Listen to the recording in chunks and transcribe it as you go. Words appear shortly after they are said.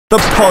The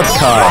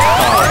podcast.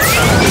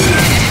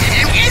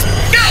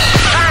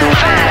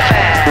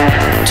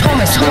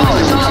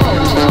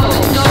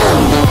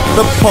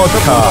 The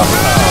podcast.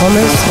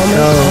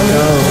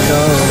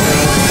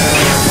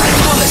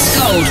 Thomas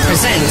Gold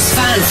presents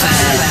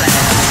Fanfare.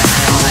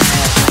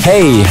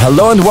 Hey,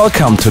 hello and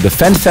welcome to the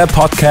Fanfare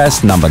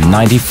podcast number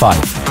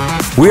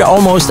 95. We're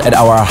almost at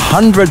our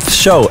 100th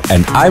show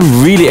and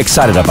I'm really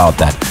excited about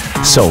that.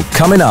 So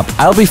coming up,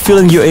 I'll be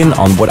filling you in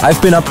on what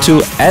I've been up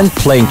to and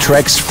playing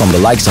tracks from the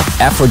likes of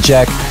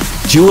Afrojack,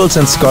 Jules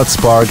and Scott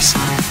Sparks,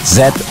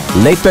 Zed,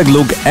 Laidback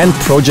Luke and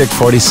Project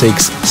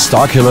 46,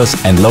 Starkillers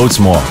and loads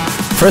more.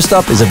 First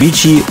up is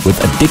Avicii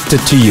with Addicted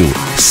to You.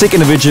 Sick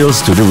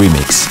individuals to the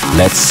remix.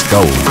 Let's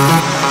go.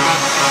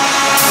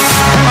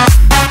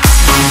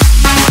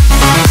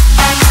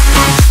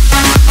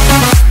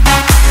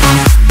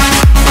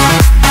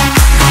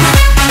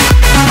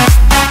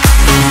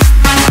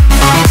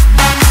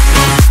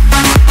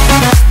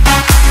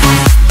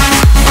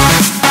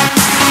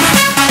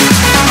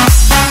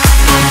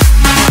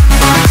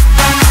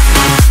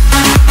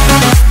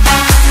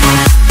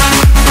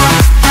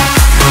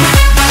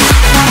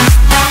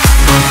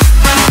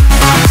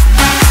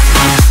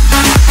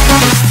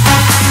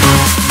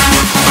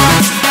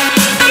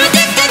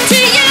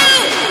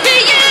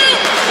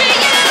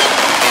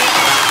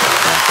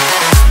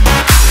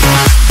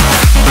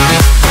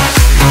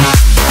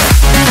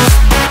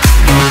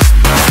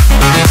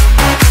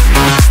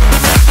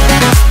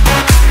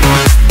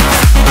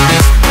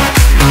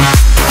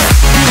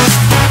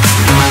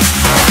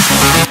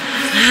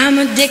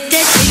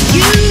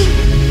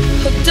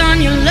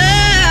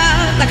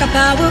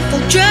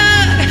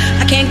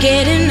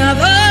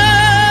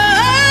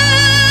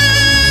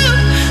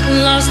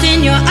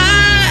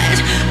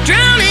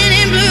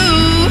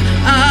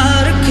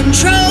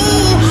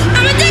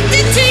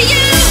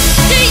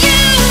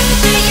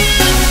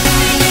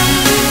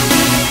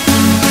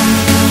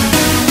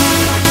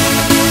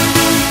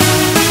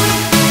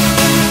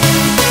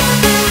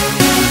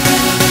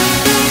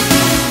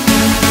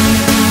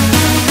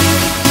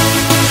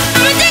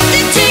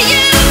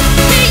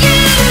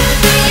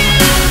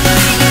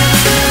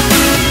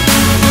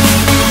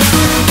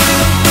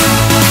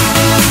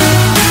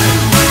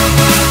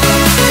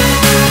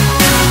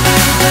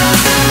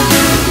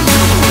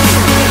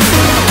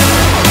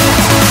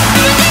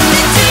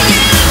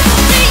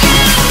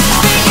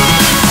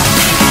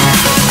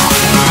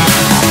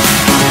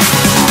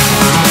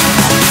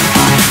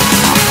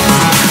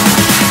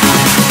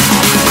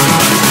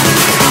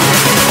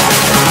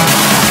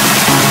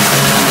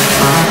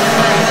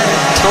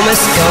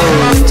 Thomas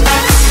Gold.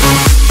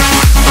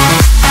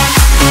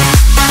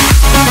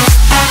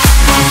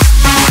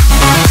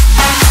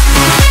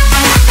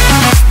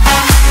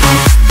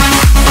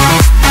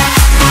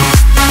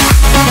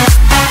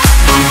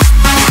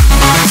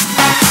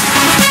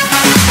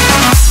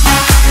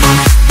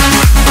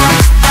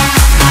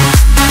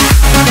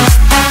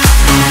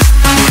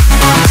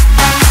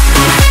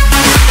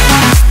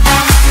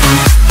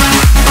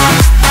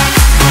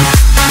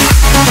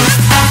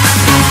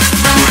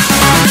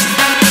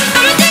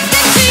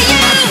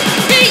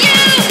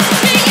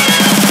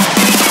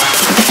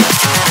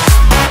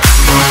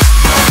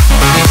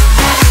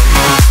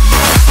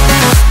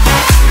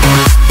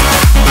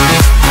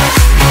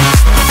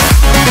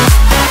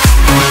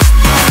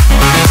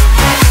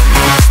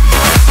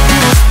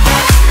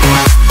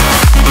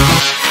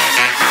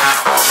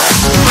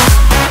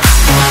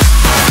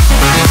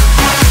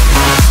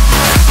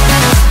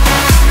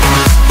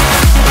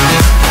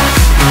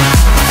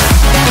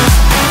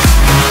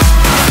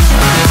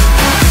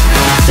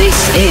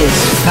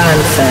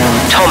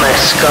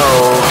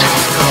 Could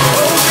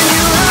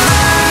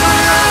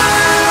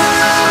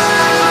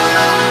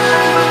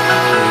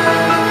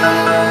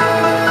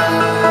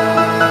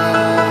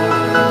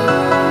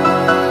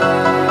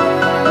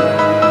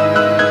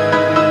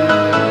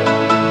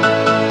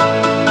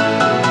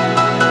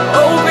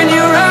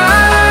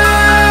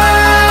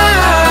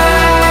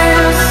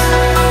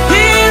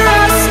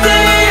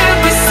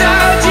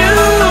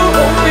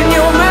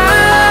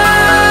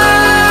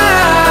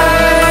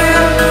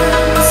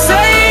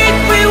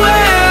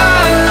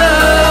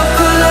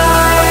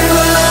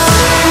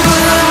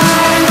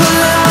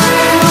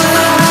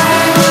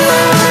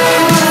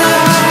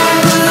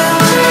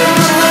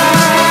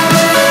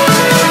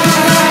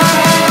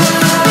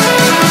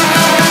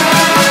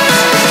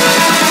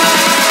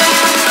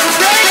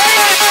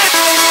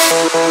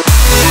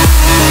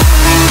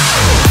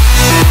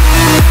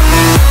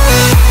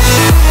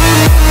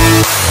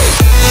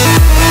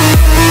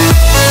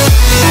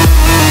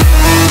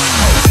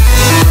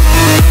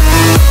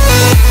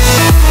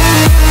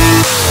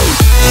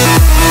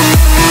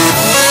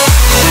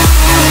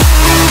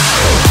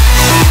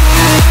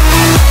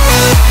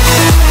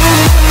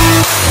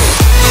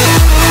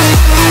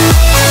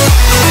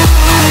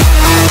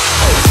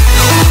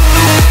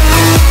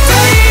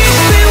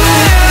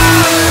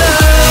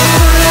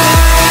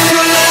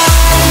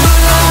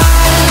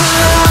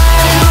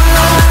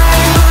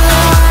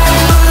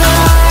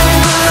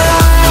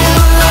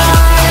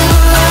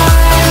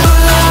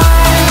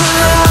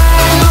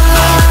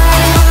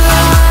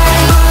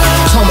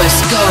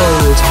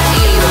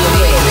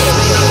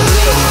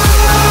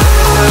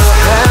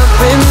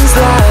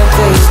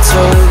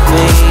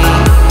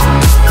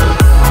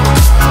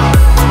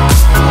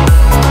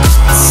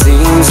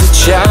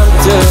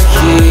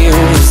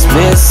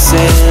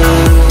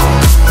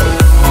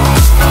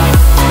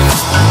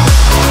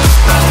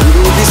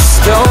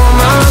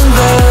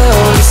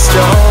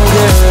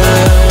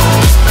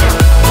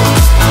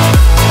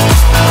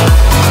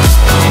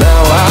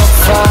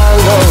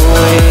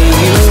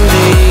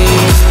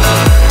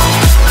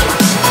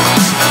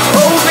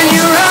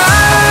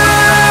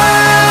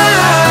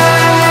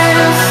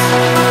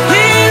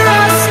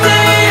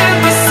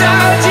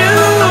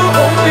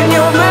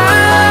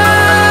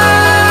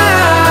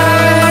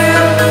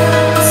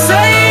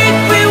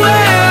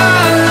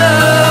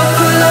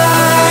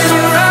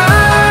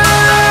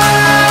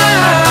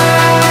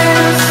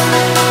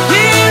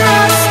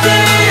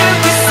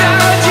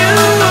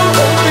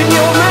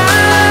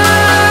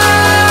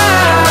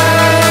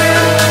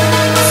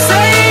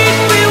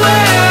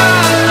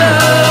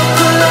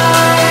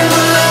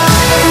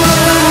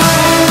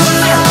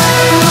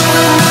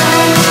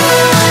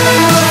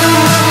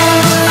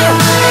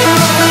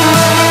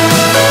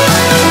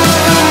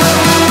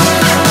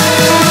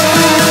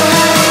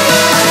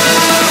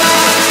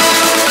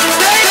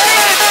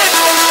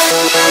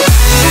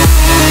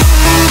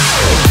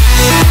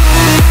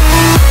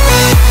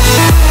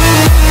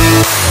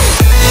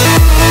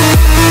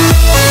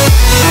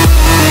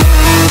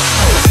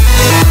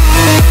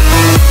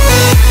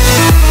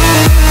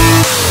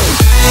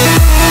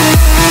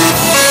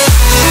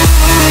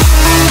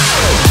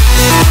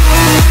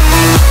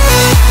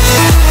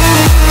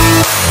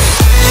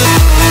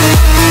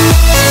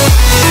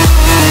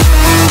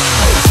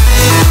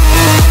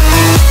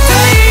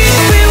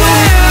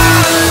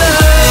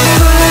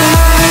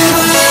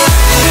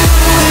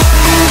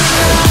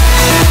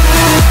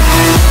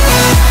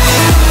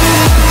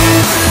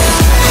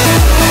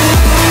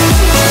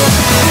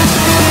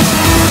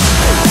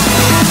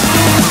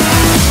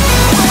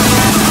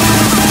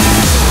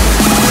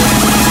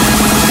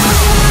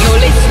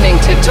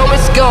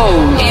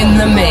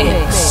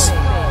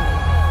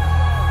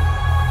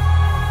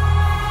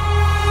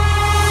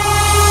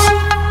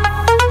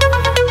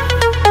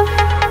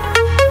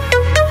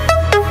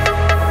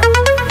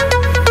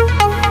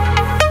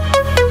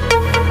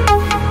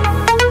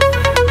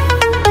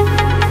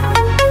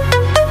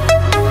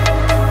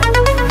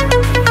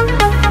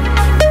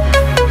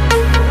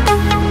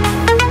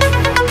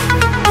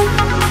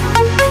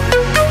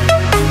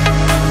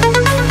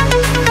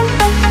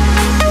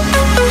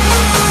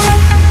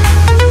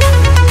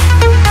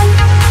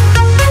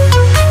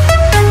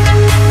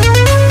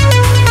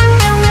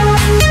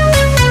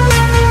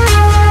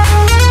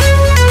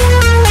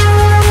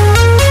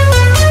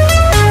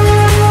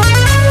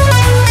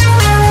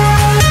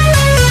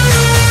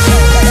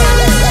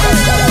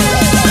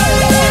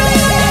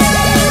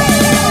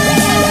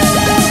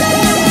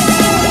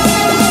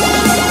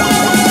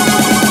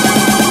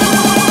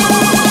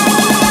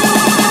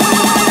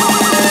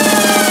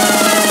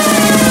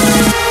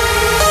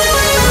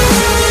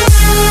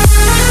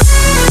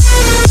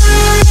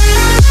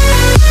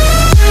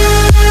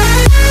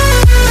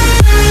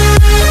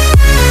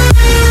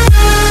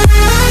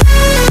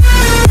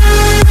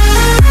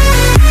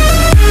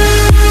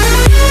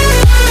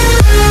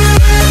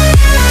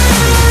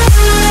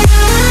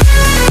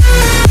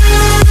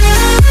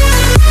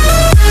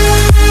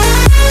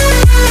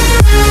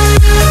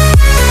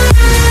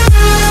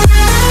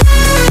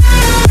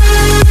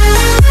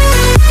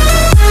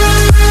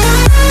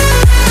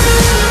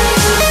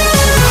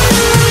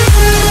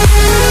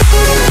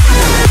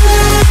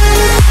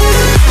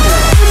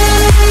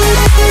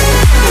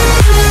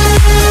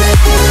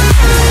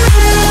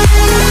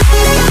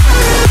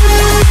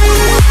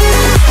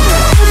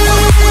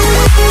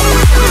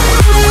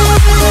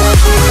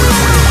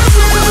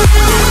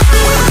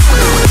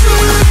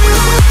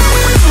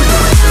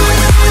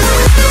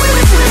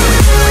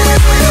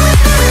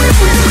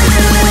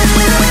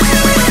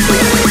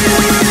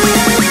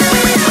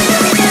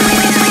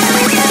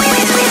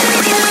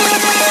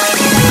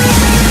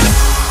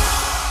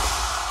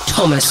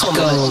Thomas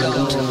Gold.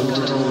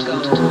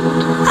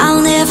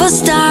 I'll never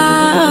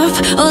stop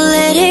or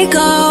let it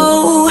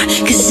go,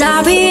 'cause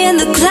I'll be in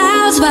the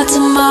clouds by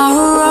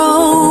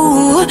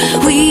tomorrow.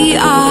 We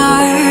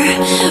are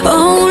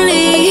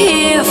only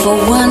here for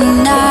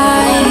one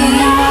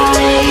night.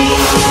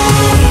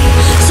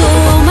 So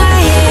hold my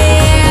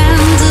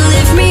hand to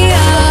lift me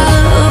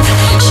up,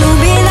 show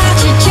me that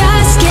you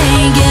just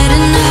can't get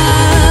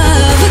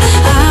enough.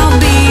 I'll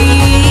be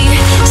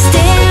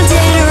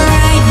standing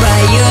right by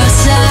your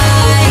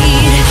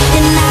side,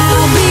 and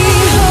I'll be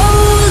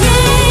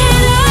holding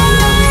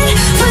on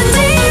for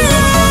dear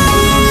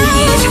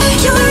life.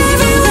 Your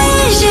every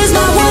wish is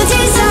my one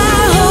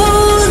desire.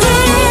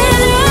 Holding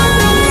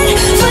on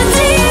for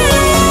dear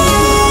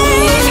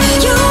life.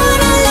 You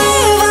wanna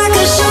live, I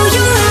can show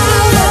you how.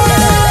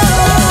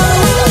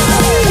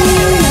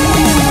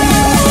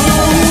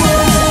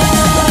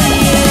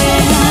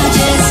 Yeah,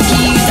 just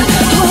keep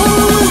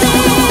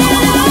holding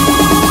on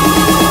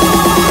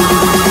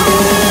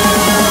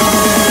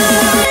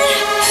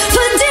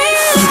for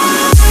dear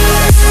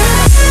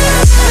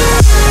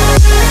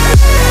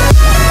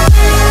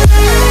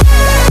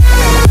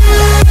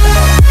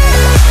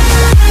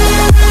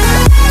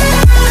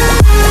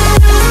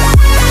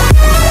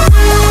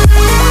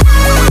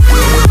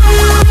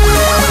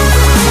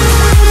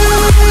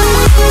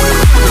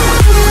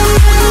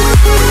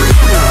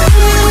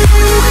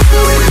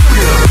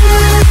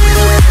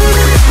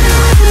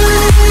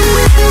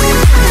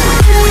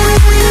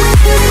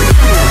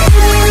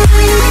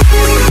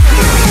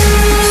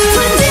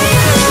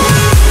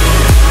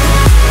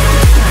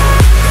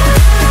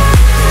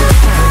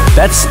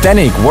That's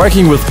Dannic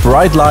working with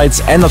bright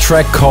lights and a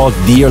track called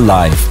Dear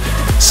Life.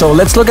 So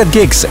let's look at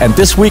gigs, and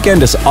this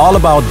weekend is all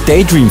about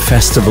Daydream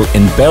Festival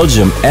in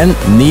Belgium and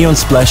Neon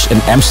Splash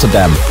in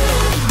Amsterdam.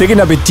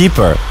 Digging a bit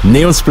deeper,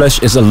 Neon Splash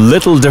is a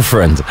little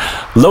different.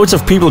 Loads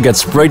of people get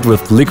sprayed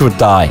with liquid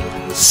dye.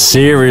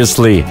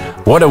 Seriously,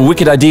 what a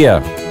wicked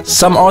idea.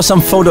 Some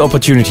awesome photo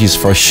opportunities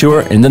for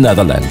sure in the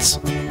Netherlands.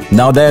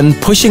 Now then,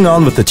 pushing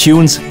on with the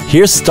tunes,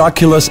 here's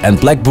Starkillers and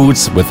Black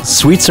Boots with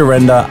Sweet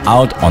Surrender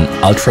out on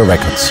Ultra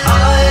Records.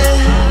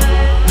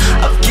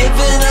 I've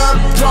given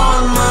up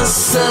on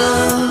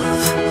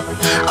myself.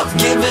 I've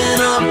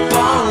given up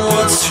on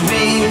what's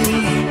real.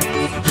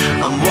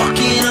 I'm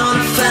walking on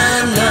a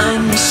fine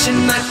line,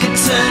 wishing I could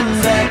turn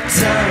back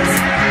time.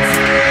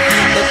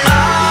 But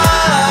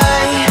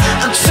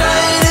I'm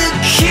trying to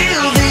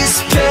kill this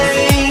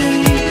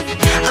pain.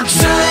 I'm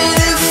trying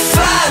to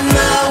find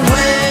my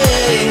way.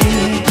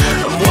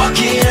 I'm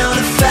walking on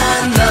a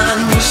fine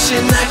line,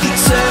 wishing I could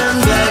turn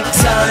back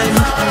time.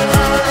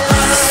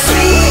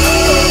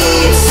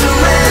 Sweet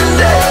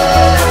surrender,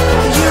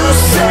 you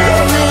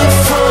save me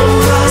from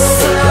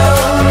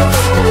myself.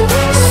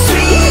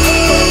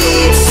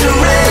 Sweet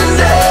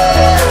surrender,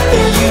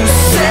 you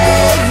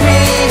save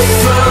me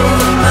from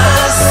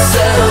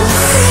myself.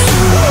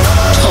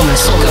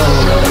 Thomas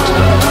Gold.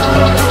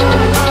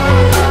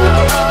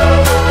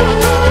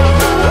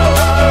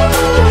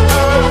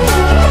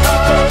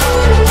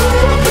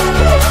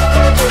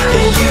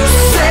 You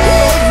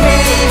save me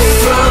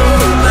from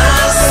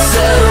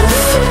myself.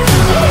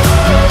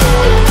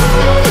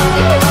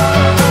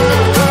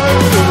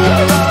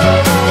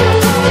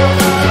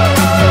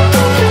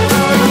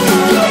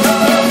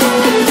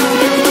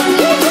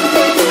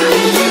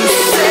 You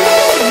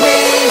save me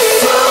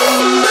from myself. From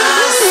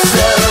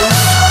myself.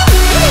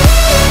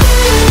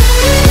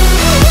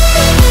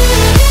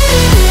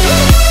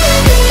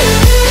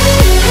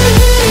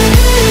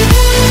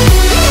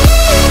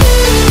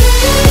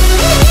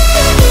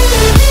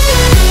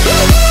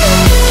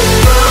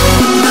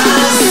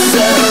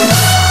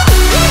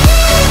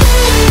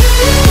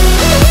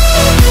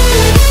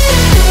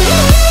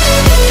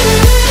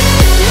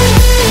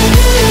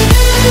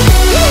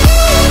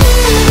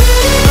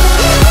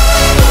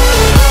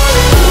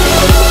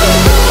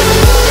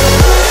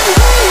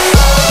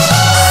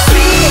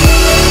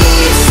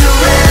 Sweet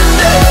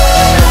surrender,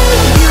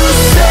 you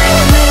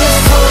save me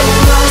from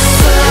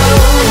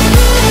myself.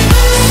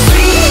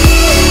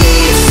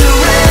 Sweet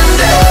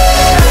surrender,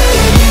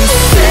 you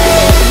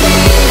save me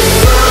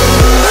from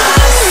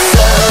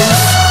myself.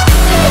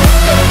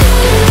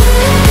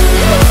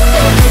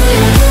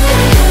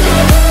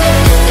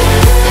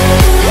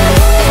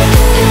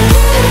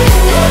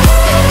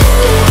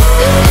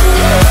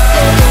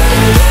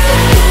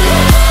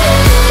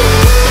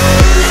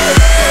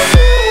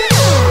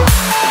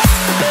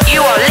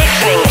 You are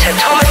listening to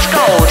Thomas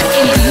Gold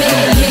in the mix.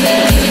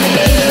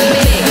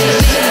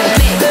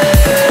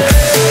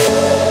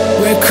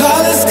 Where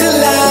colors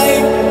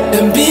collide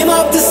and beam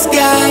up the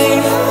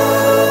sky,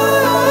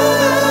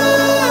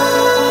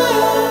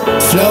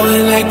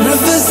 flowing like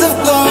rivers of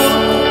gold.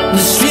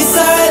 The streets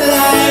are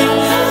alive,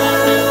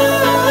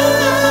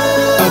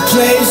 a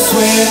place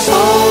where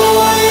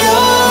all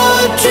your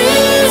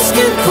dreams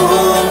can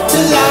come to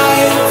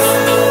life.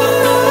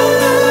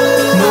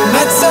 No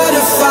matter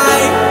the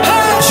fight,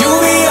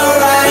 you'll be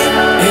alright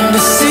in the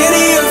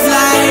city of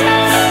light.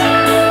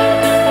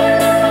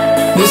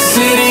 The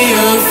city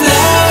of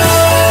light.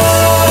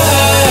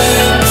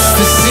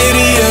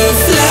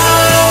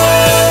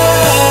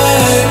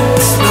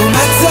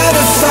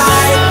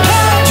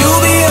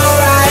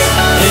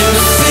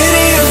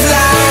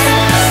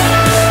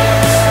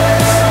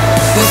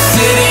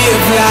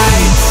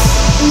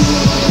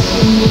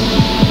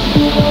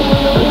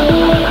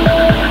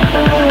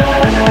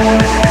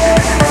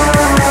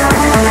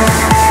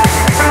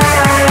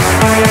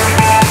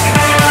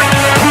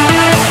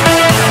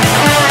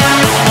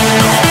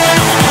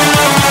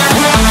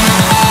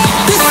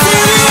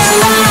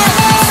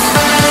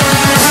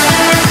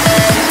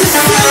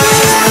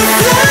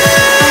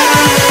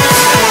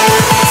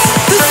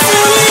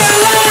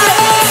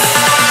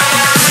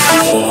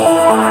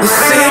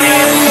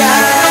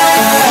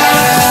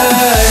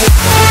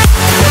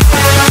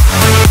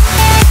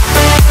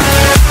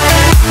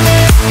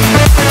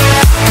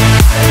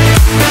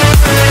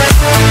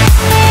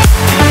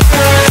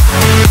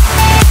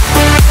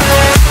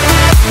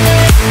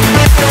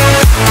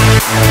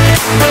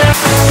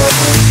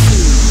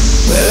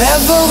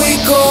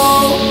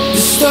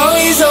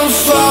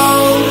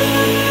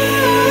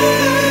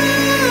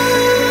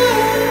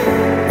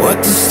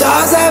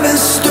 stars have in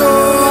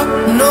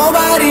store,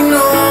 nobody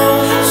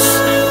knows.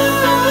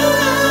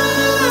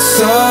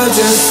 So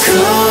just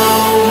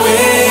come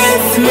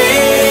with me,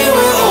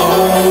 we'll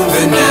own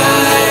the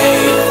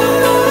night.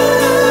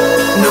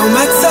 No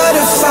matter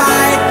the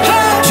fight,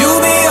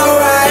 you'll be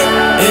alright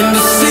in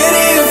the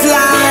city of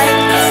light.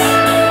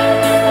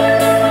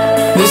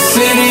 The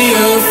city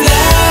of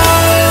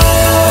light,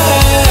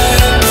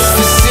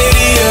 the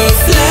city of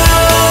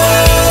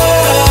light.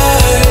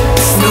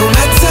 No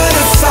matter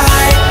the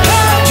fight,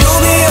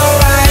 you'll be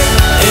alright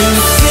in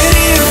the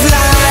city of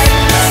light.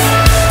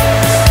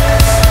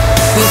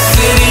 The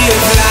city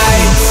of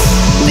light.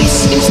 This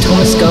is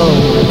Thomas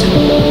Gold.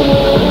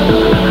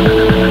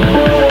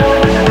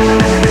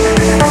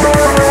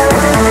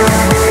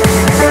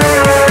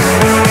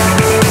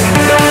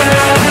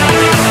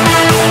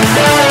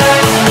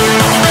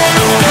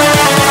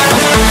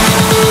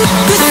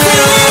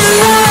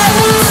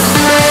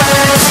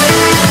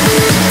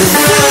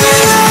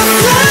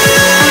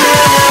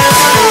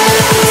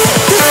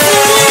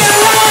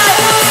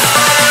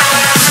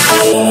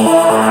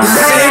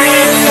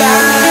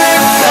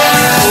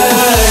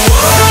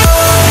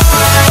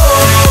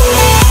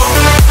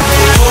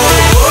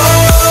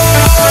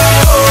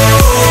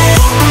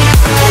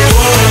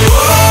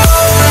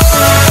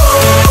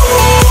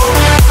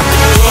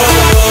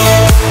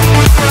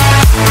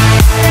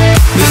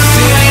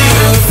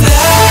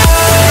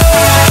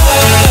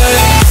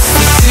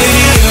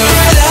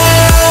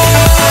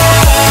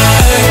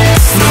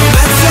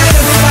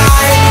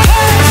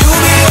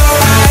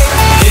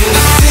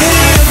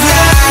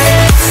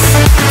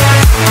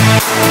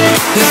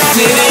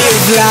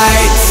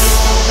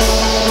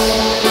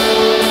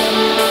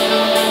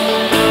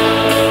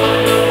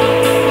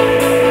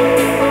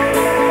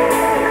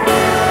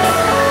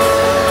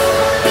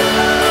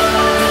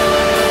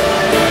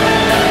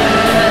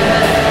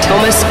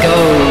 Thomas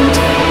Gold.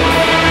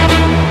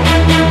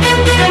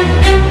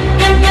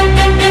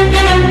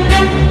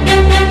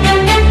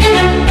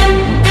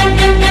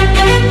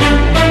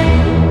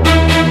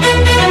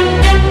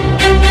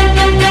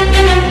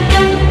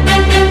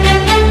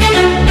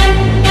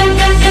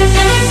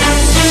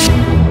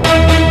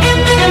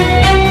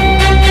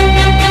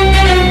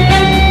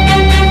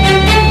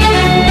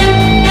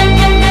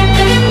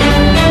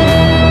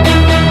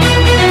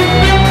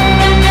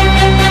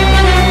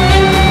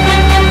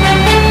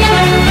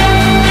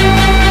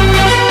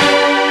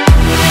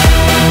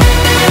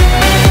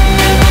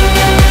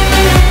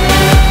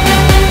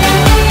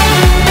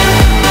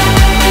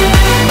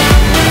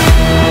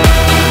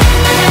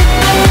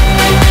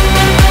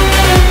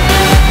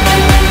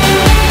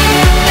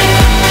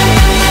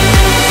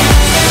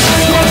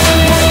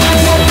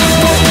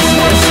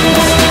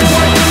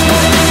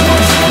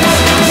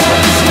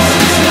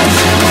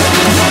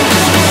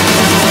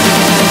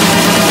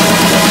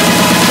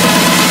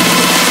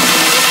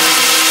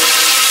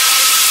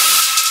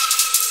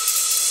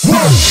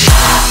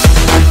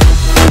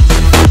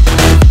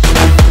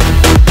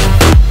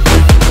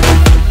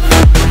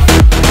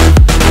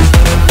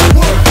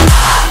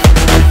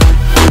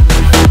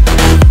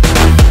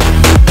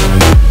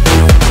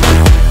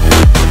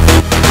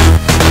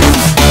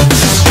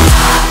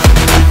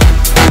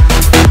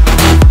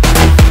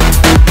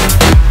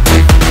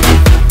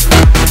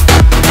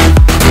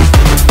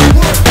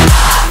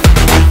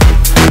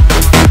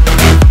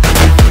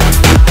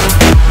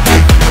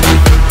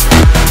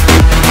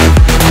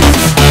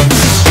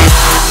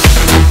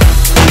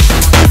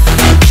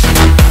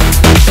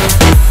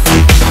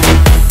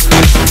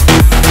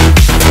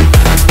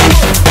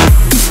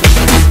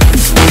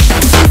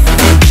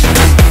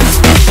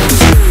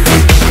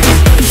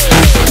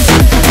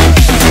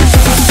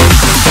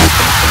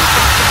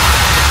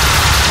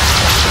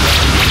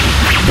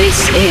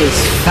 This is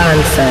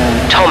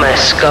Fanfare.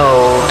 Thomas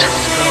Gold.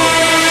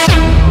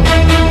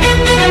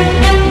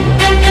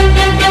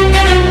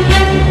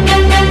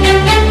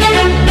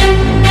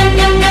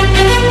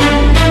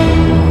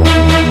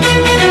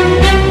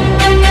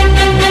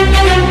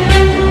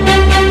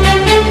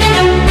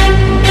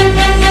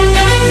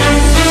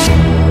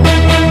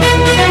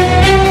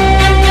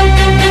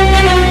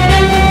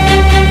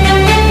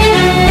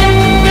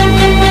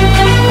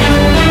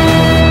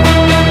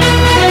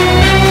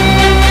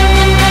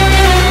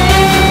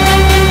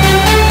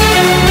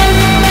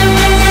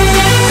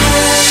 The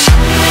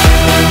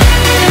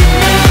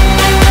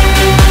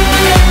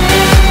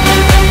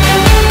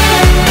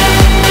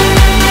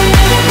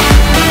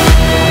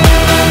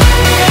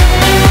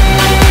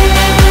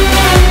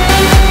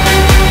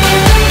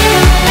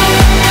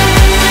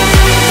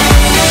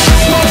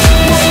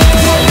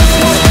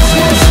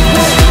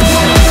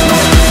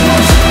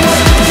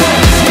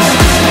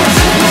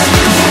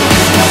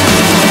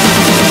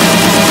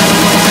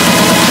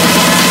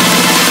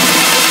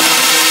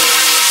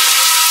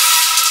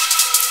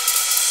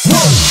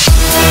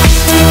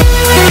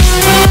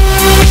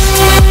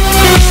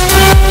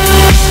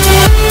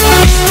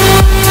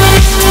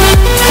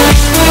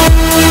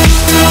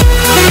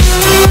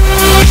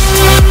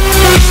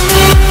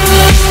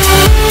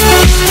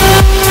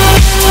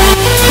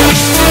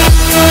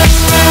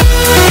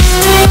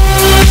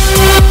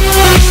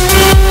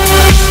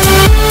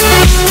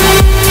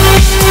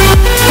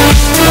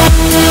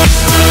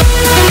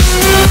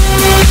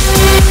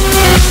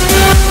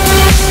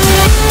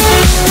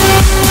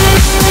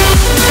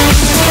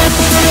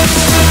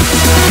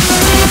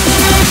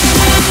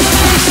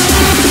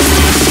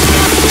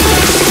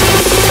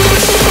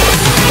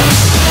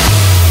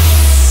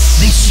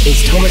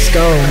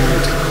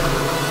Gold.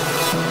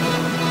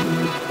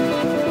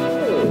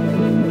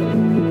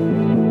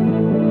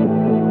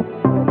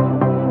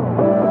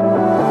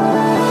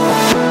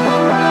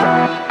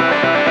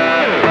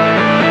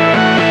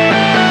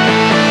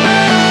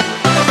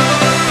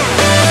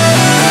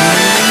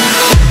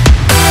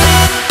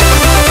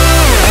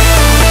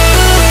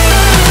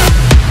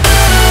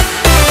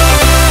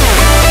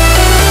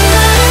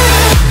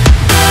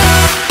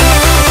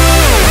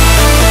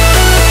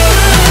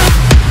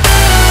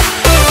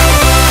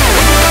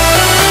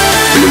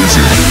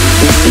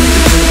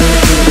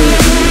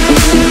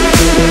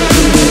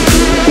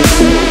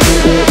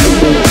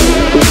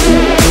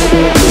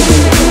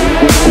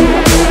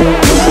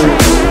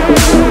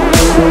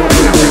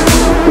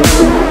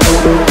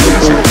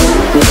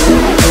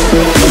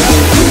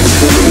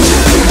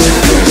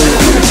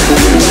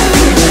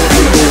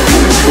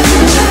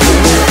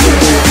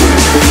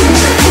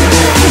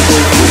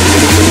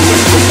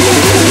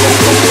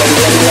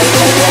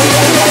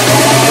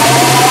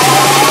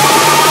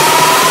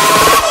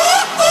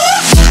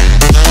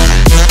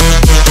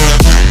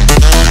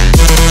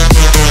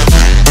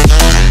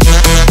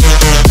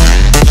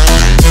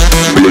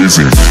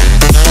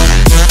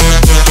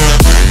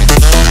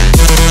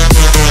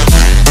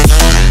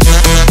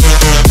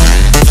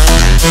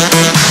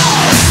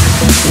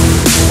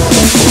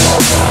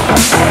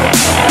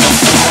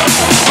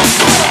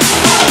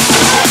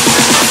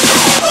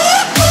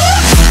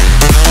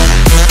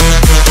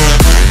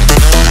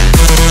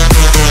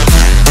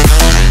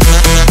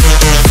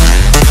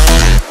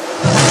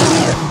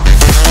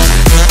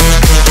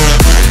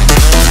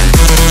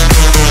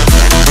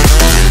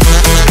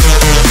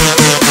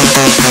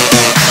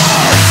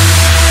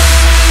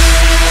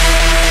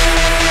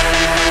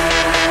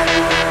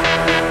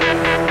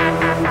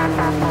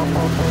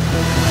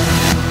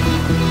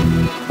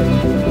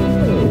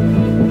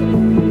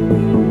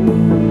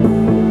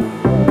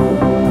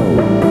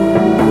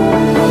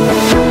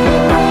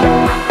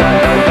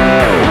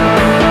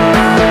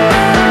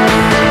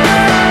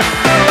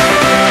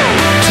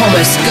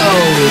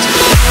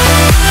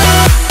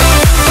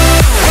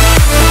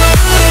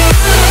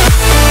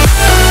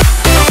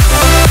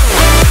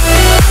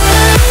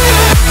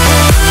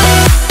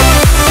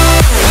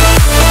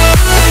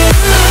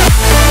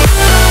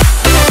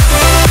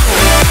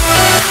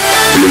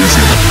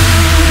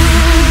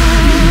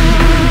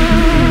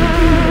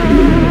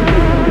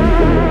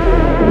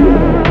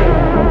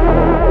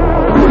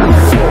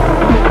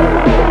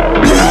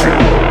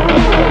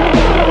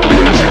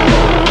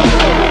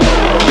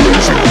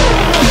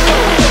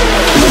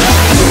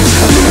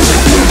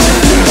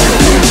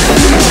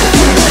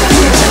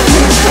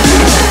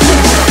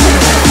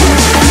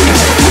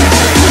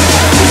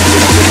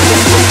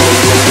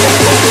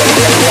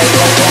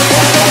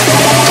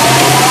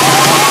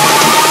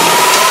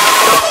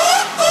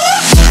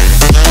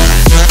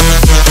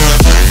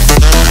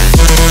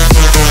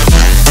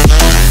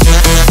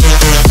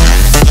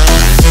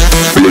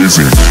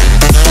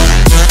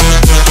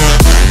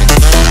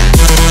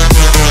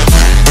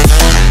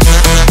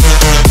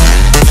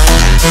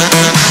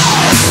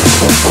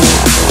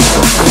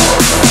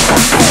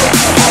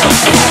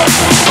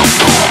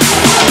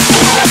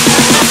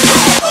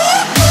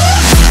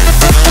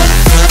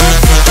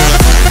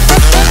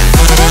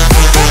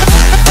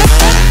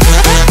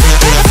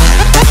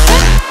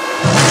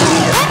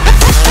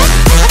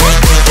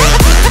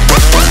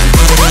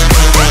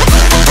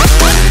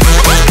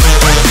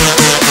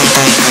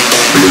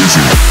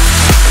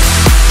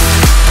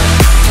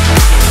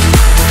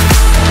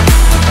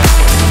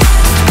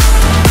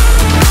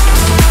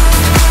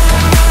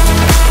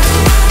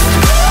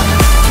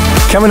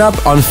 Coming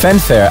up on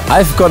Fanfare,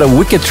 I've got a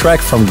wicked track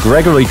from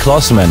Gregori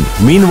Klosman.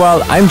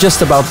 Meanwhile, I'm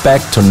just about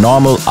back to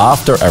normal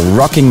after a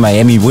rocking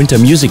Miami Winter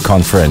Music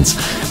Conference.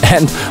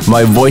 And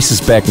my voice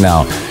is back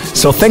now.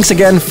 So thanks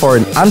again for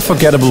an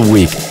unforgettable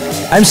week.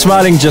 I'm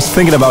smiling just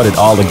thinking about it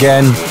all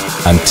again.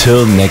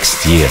 Until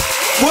next year.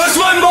 Where's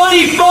my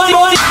money?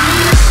 Money!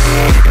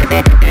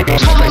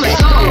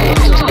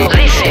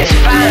 This is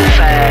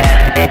Fanfare.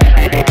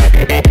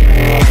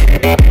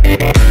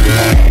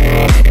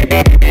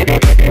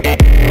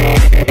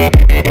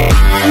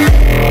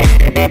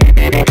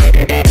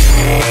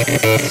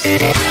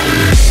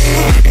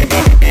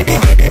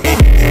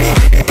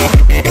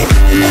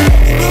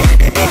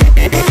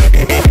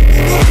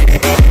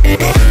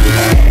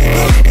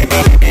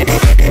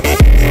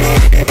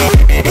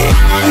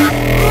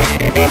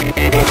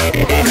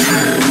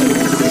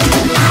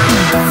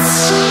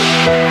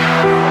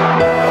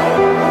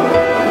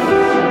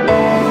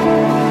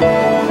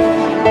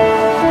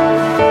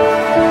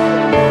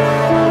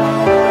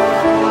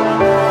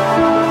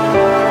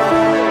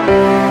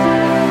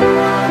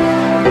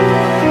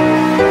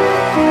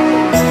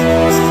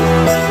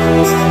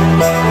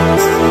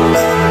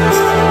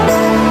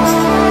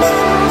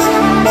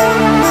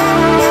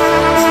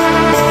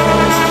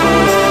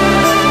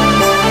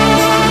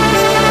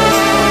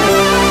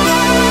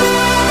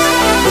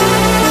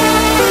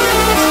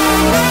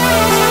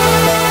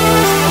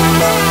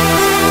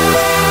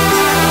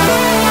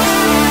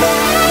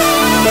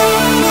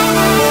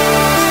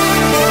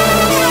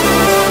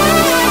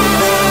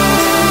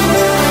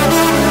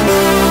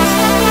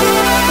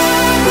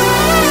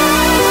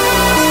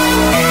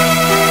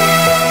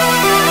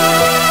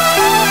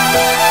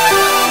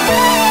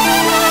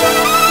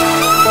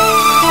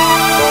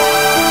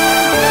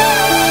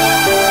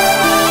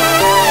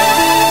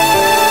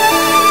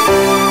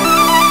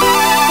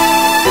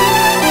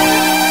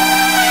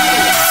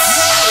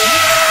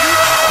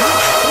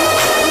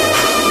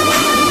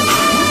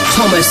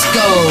 Thomas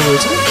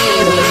Gold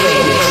in the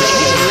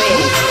mix.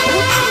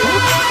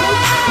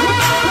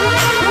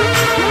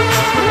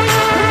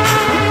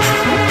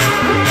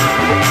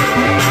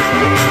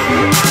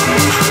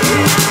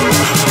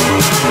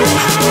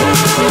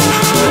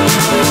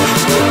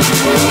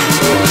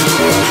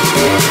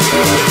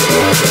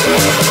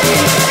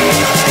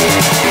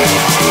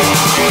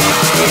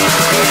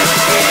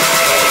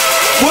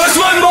 Where's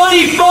my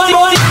money? Money.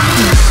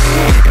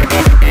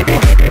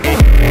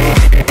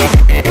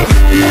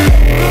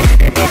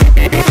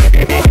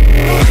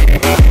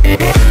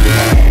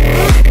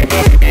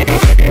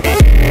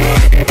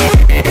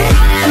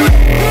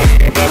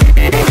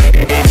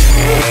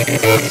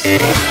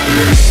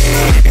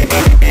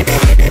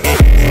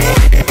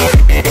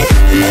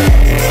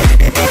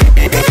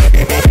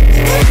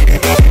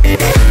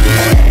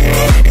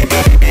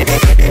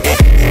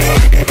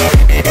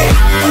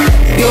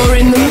 You're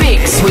in the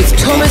mix with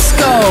Thomas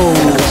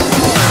Gold.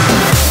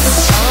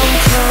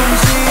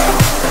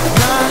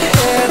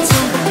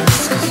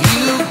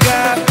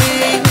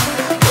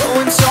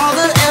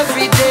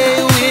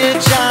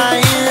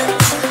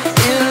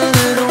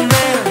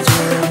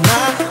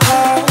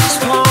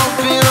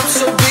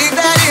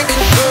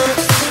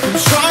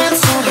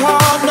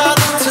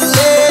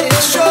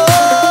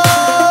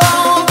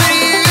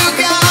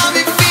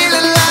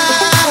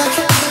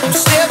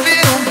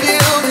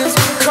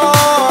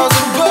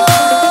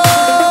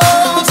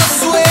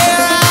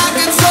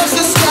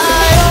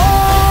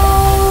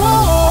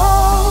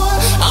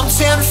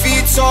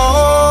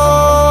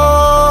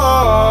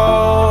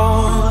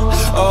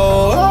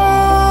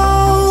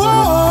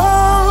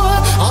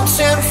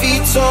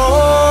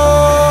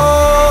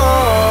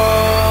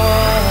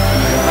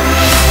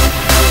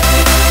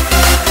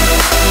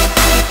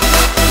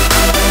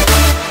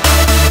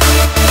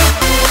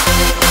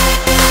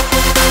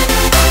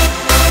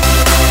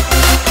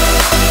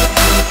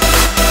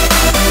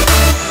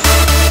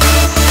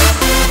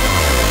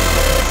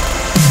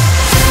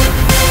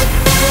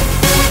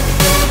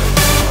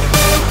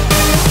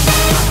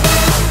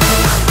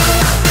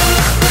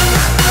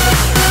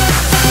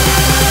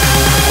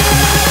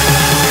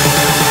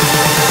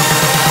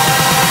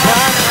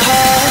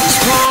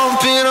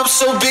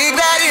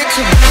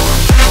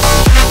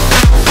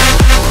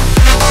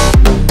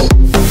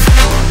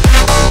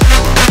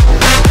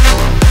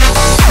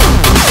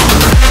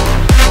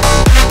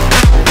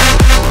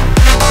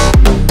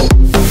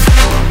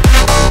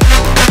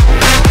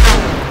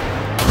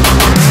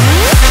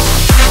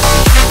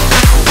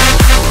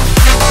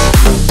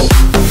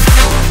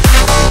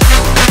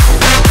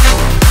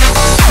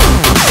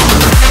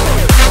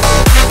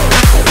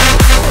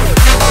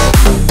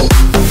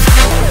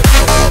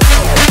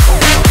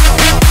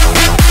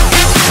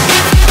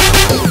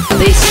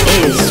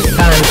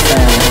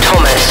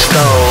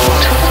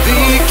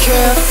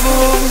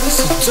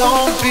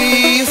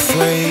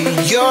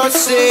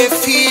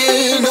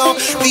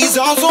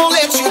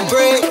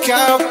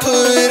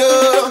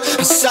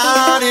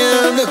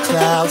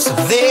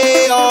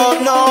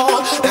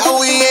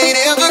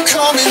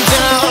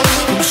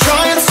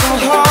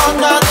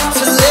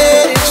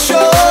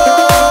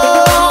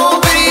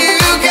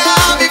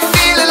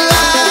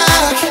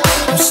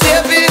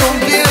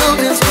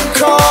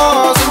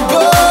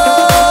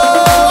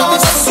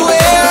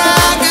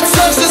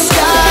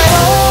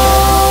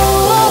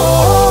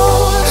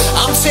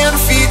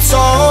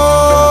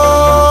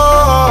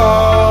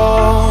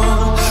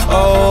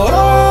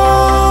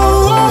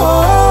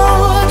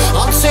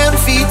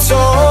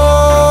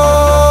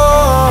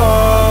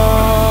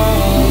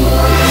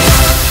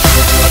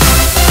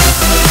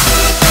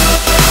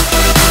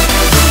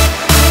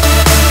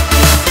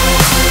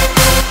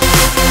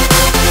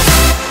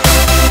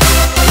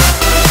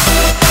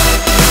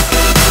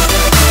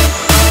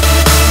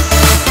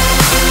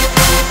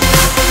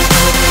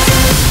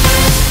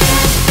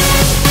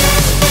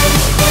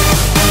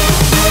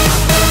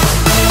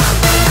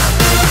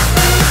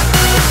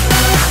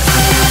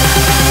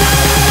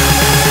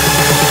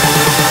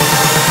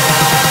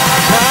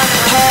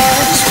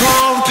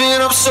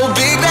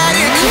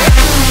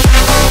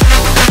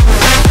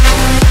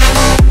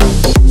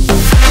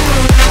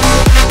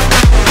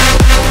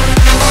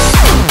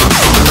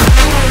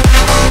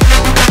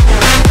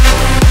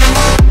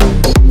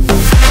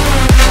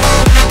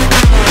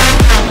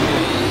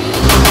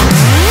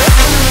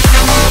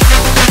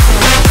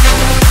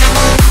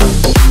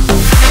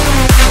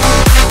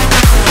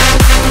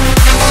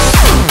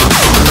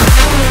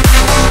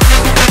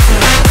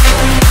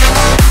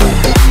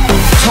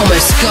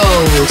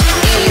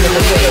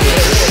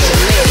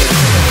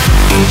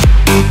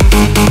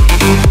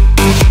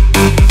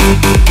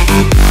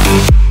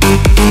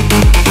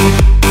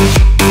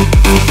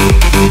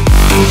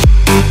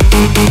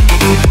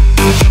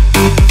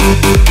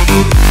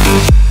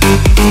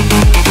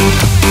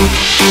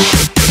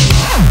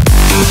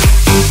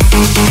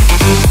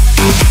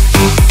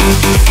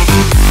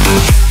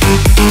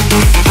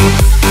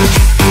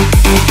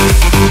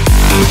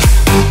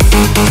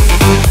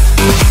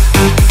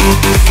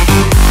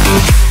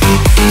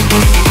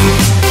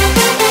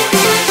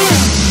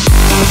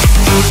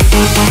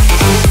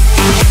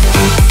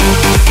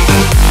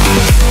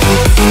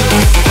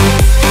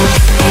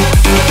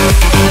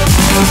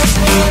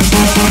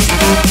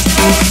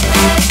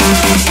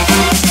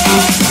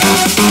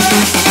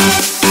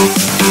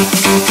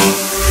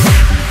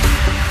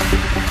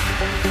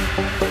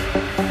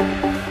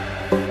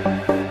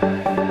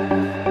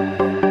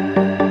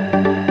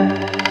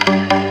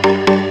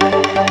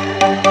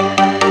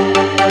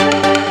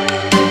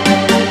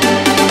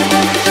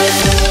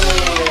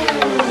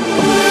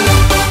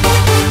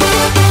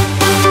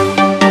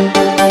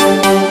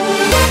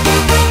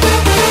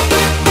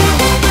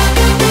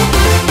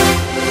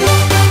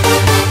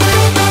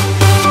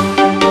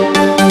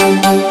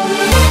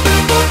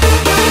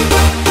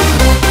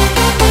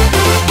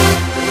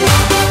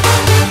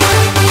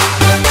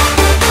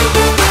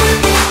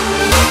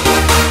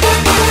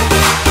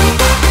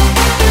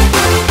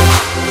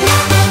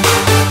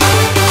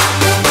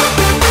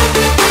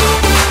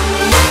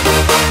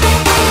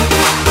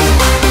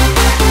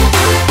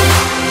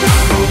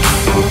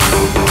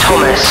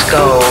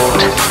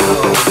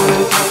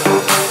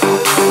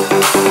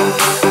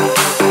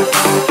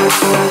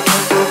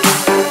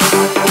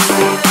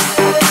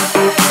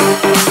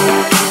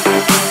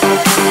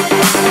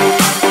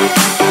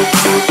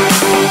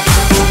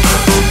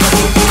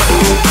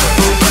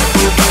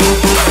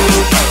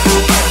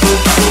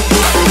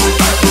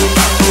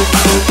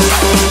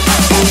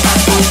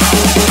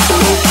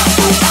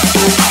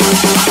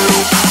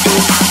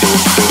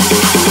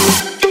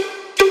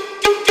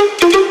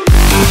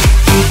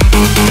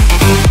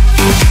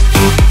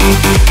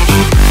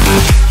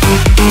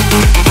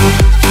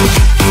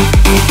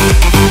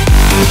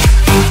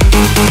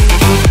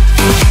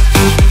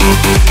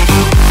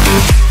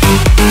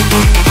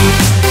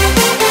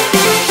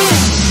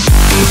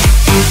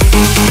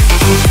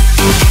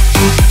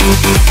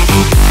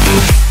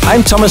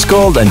 I'm Thomas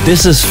Gold and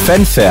this is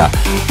Fanfare,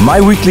 my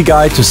weekly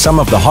guide to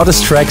some of the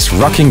hottest tracks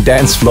rocking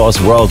dance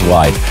floors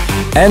worldwide.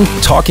 And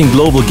talking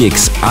global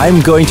gigs, I'm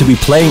going to be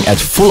playing at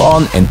Full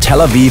On in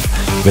Tel Aviv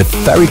with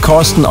Ferry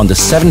Corsten on the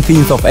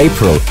 17th of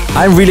April.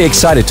 I'm really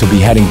excited to be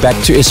heading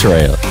back to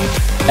Israel.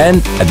 And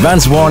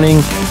advance warning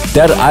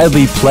that I'll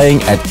be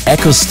playing at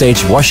Echo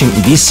Stage Washington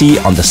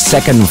DC on the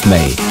 2nd of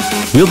May.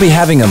 We'll be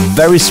having a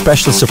very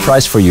special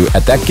surprise for you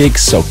at that gig,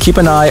 so keep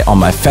an eye on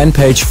my fan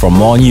page for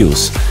more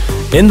news.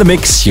 In the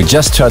mix, you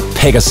just heard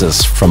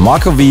Pegasus from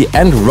Marco V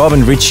and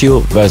Robin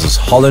Riccio versus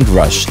Holl and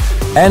Rush.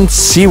 And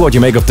see what you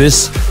make of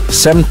this,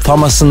 Sam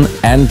Thomasson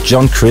and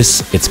John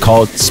Chris. It's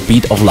called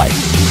Speed of Light.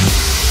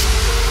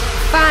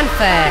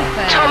 Fanfare.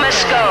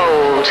 Thomas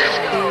Gold.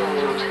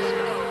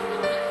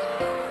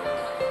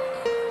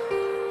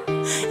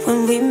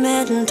 When we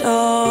met and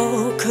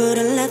oh,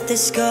 couldn't let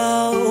this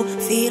go.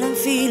 I'm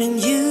feeling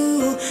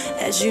you,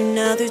 as you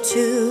now do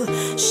too.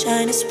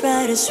 Shine as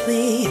bright as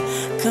we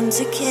come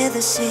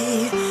together,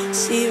 see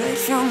right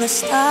from the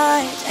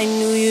start. I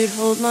knew you'd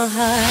hold my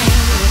heart.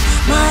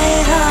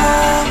 My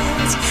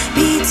heart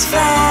beats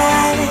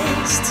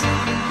fast.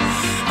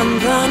 I'm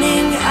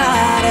running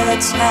out of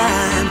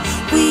time.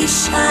 We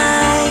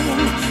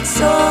shine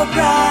so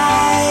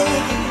bright.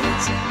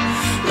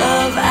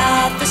 Love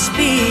at the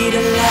speed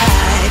of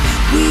light.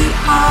 We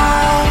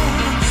are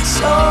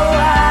so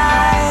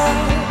wild,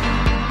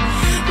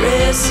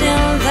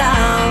 racing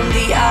down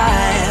the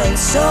aisle.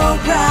 So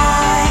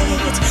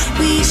bright,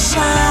 we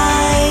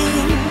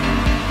shine.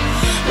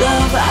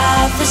 Love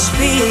at the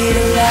speed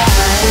of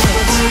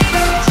light.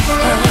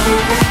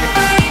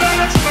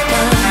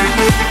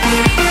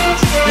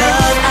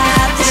 Love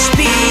at the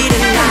speed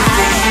of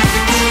light.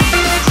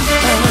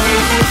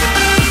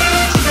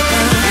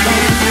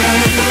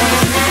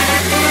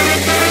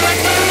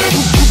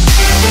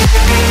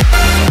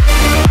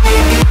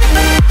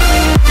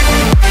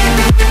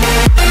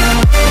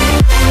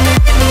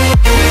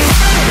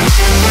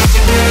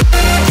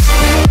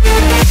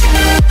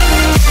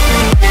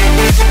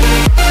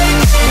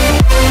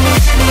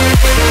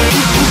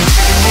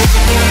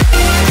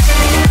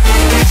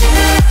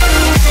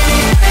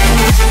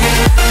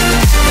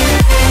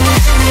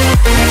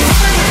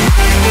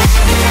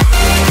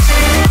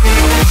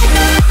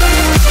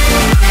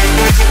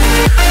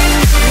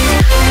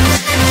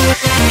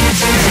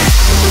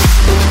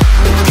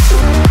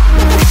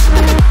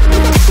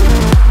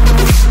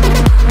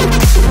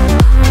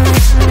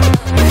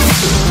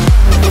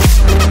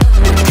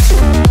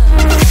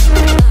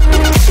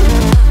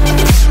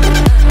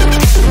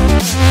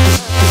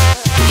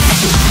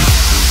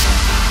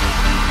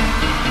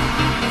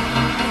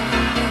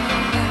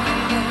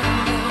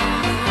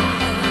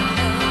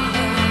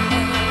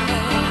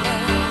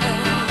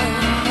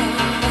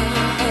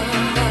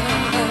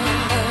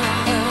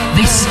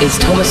 Is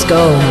Thomas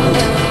Gold.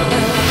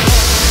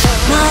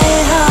 My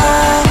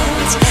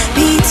heart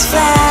beats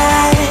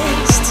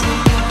fast.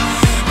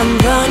 I'm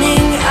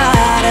running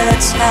out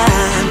of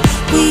time.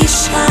 We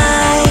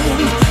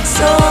shine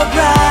so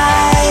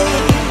bright.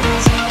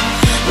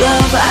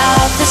 Love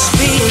at the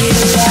speed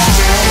of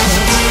light.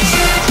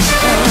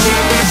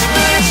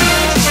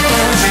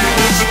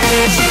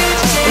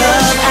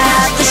 Love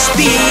at the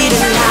speed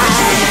of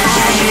light.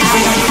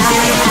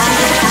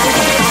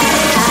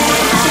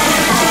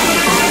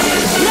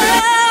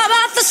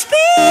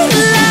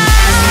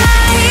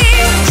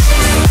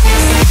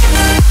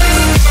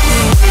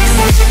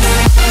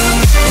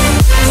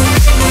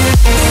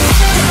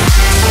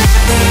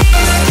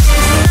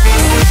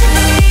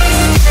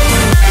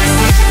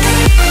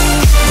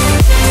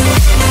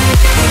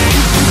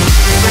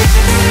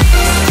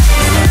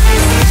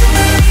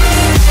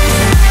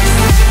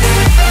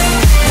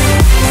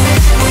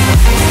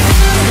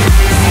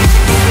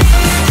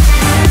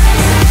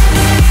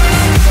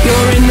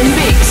 You're in the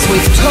mix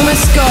with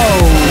Thomas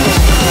Gold.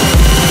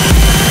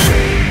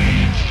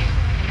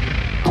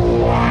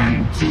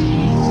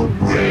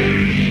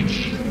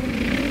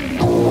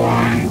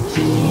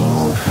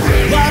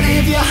 What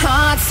if your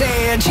heart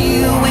said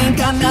you ain't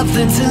got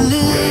nothing to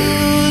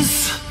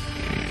lose?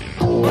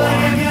 What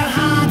if your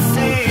heart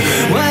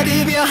said? What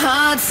if your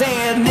heart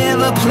said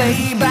never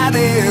play by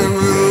their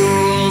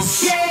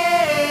rules? Yeah.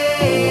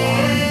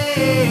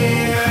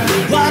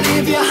 What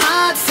if your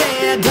heart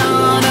said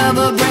dawn of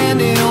a brand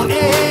new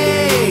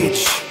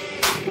age?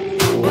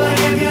 What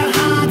if your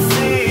heart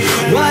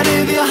said? What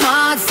if your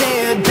heart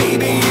said,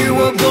 baby, you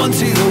were born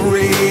to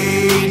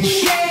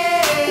rage? Yeah.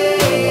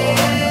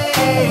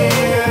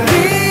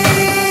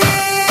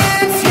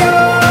 It's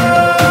your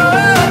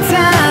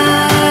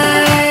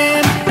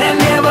time, and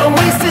never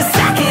waste a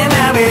second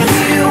of it.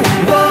 You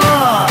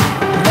were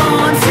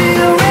born to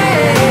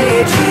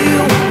rage. You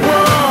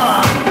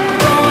were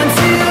born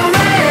to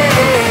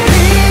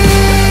rage.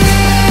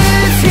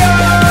 It's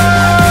your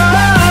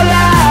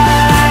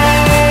life,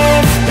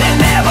 and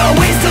never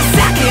waste a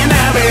second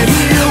of it.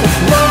 You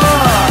were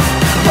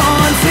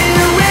born to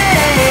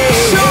rage.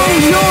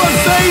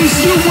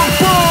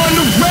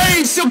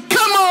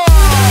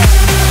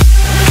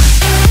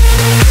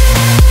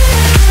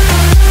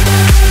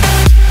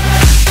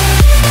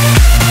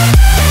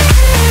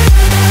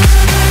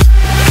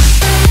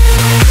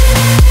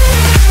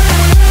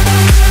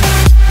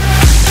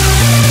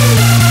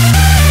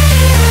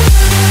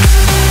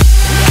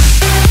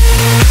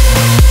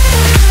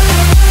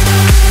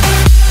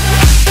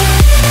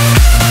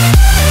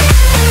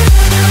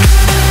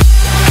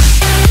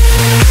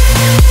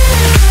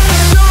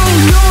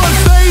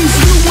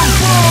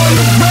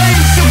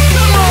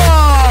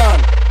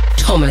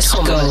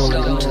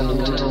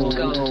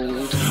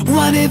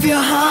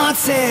 heart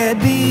said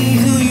be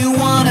who you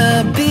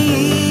wanna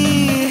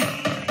be?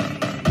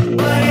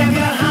 What if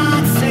your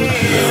heart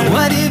said?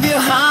 What if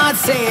your heart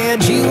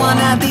said you want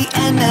out the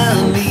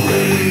enemy?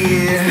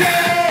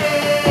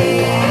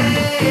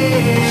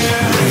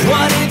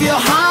 What if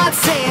your heart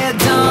said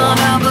dawn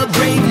of a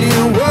brave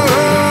new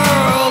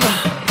world?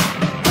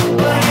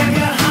 What if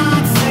your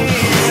heart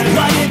said?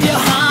 What if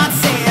your heart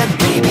said,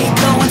 baby,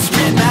 go and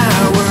spread my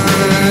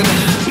word?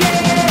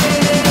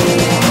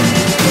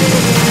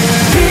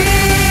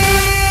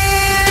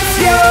 It's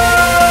your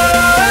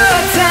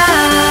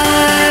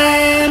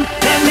time,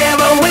 and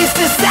never waste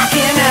a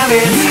second of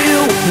it. You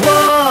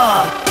were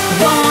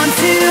born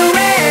to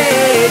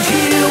rage.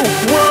 You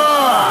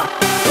were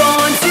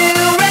born to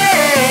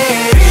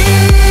rage.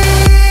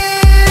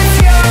 It's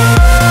your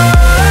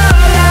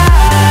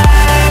life,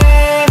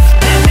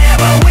 and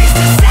never waste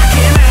a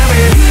second of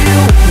it. You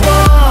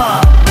were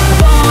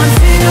born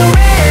to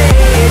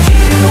rage.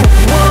 You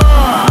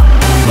were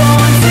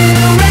born to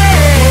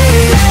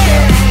rage.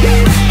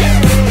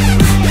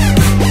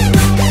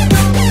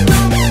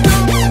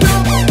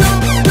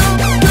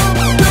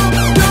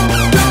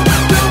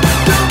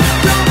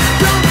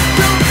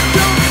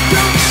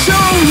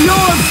 Show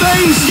your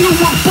face, you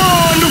were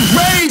born to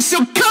rage, so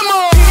come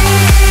on!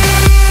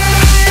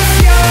 It's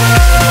your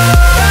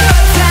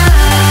time,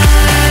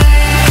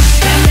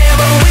 and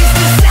never waste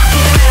a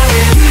second of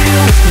it. You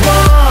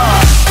were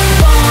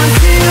born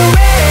to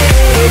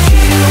rage.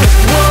 You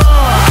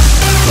were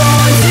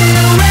born to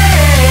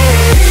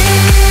rage.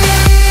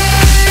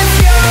 It's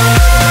your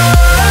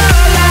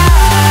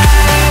life,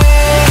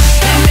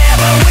 and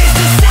never waste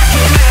a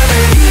second of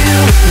it. You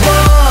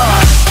were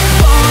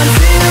born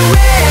to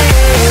rage.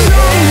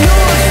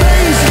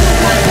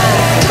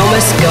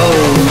 Thomas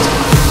Gold.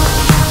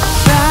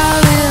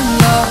 Falling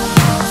love,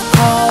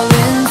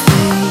 calling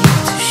fate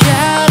to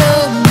shadow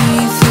me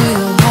through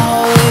your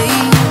hallway.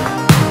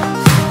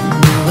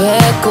 No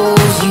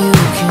echoes you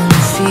can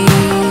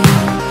feel,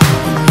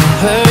 and it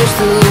hurts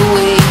the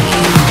way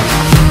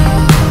you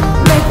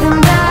make them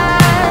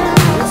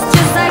dance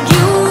just like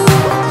you,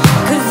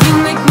 'cause you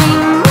make me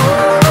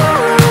move.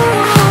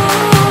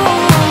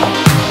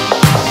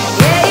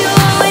 Yeah, you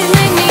always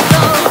make me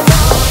go.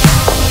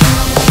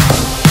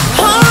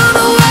 I'll run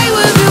away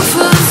with your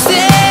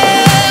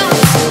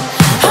footsteps.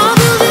 I'll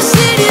build a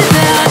city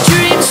that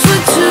dreams for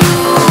two.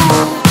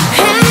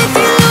 And if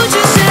you lose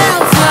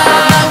yourself,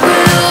 I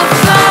will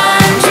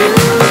find you.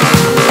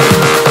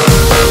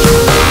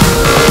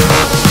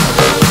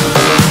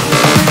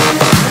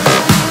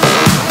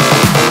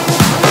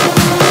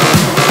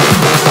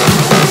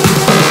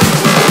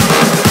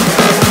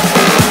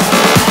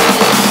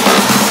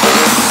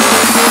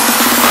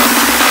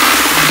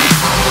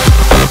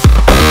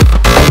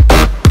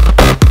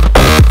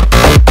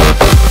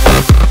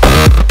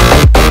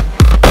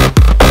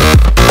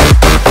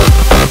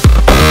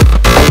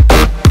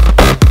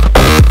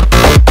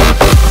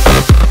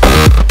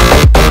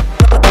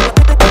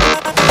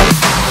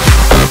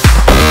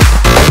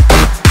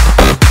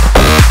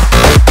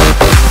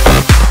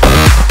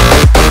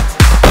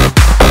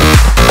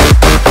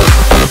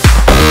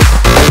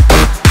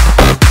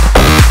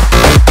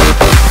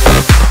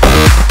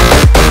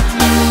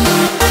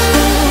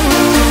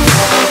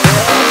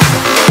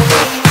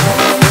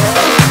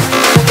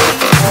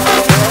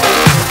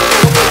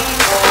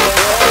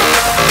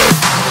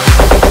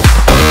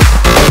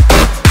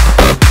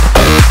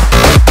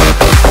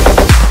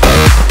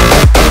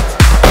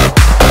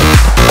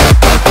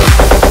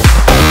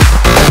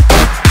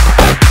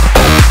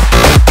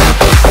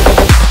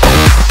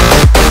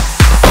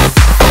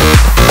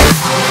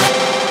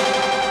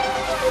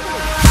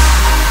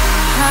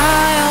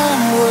 High on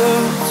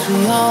words we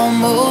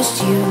almost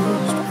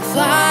used,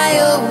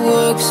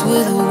 fireworks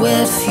with a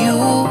wet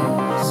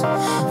fuse,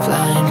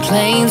 flying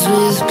planes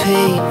with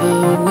paper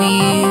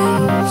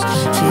wheels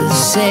to the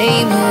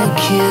same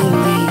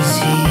Achilles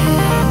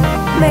heel.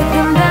 Make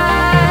them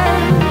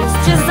dance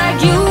just like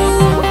you,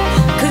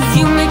 'cause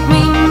you make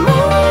me move.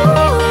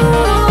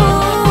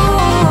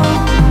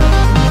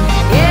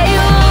 Yeah, you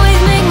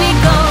always make me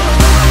go.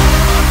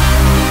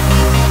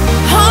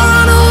 I'll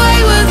run away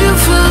with your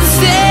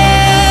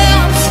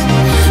footsteps.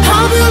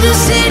 I'll build a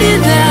city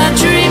that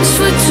dreams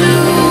for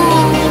two.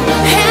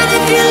 And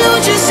if you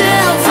lose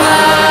yourself,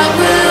 I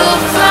will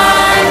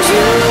find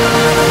you.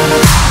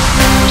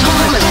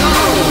 Thomas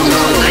Gold.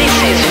 This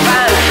is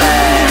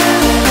Fanfare.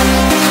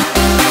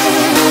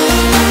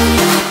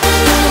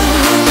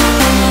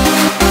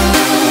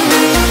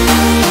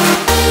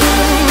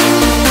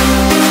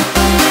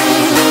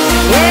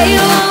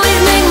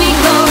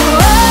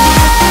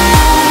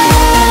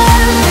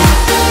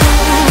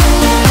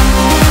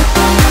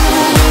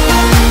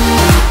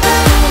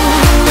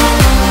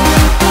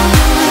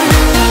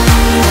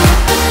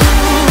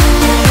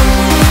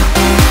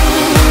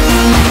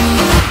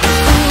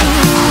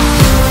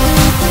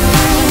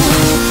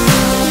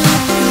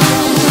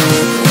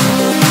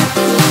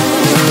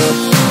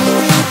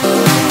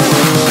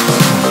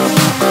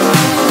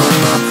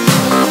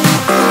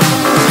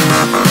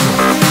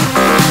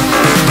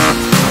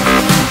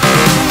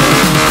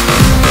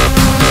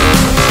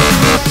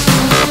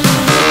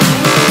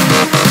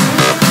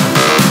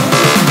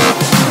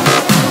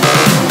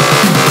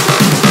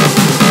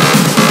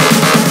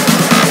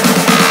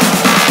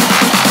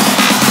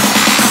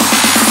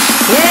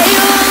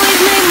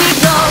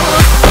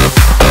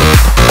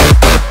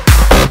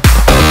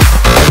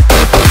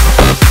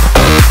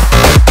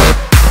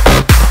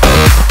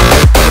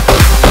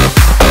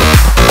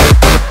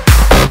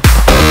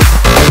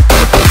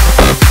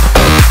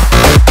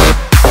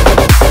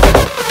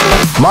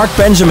 Mark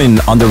Benjamin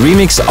on the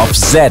remix of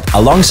Z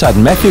alongside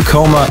Matthew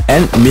Comer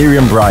and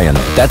Miriam Bryan.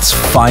 That's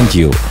Find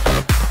You.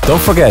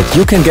 Don't forget,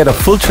 you can get a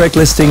full track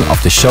listing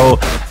of the show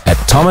at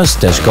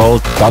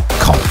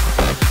thomas-gold.com.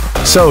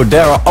 So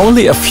there are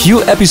only a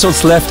few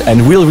episodes left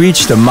and we'll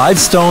reach the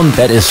milestone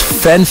that is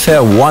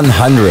Fanfare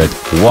 100.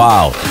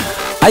 Wow!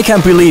 I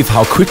can't believe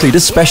how quickly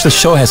this special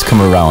show has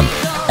come around.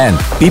 And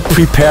be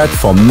prepared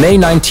for May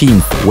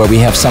 19th, where we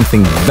have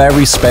something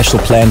very special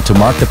planned to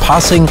mark the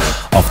passing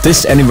of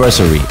this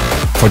anniversary.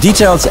 For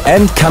details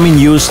and coming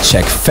news,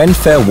 check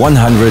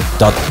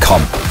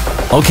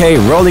fanfare100.com. Okay,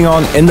 rolling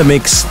on in the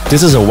mix.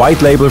 This is a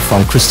white label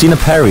from Christina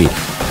Perry.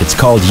 It's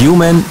called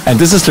Human, and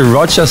this is the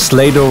Roger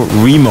Slado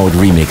Remote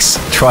remix.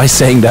 Try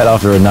saying that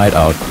after a night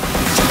out.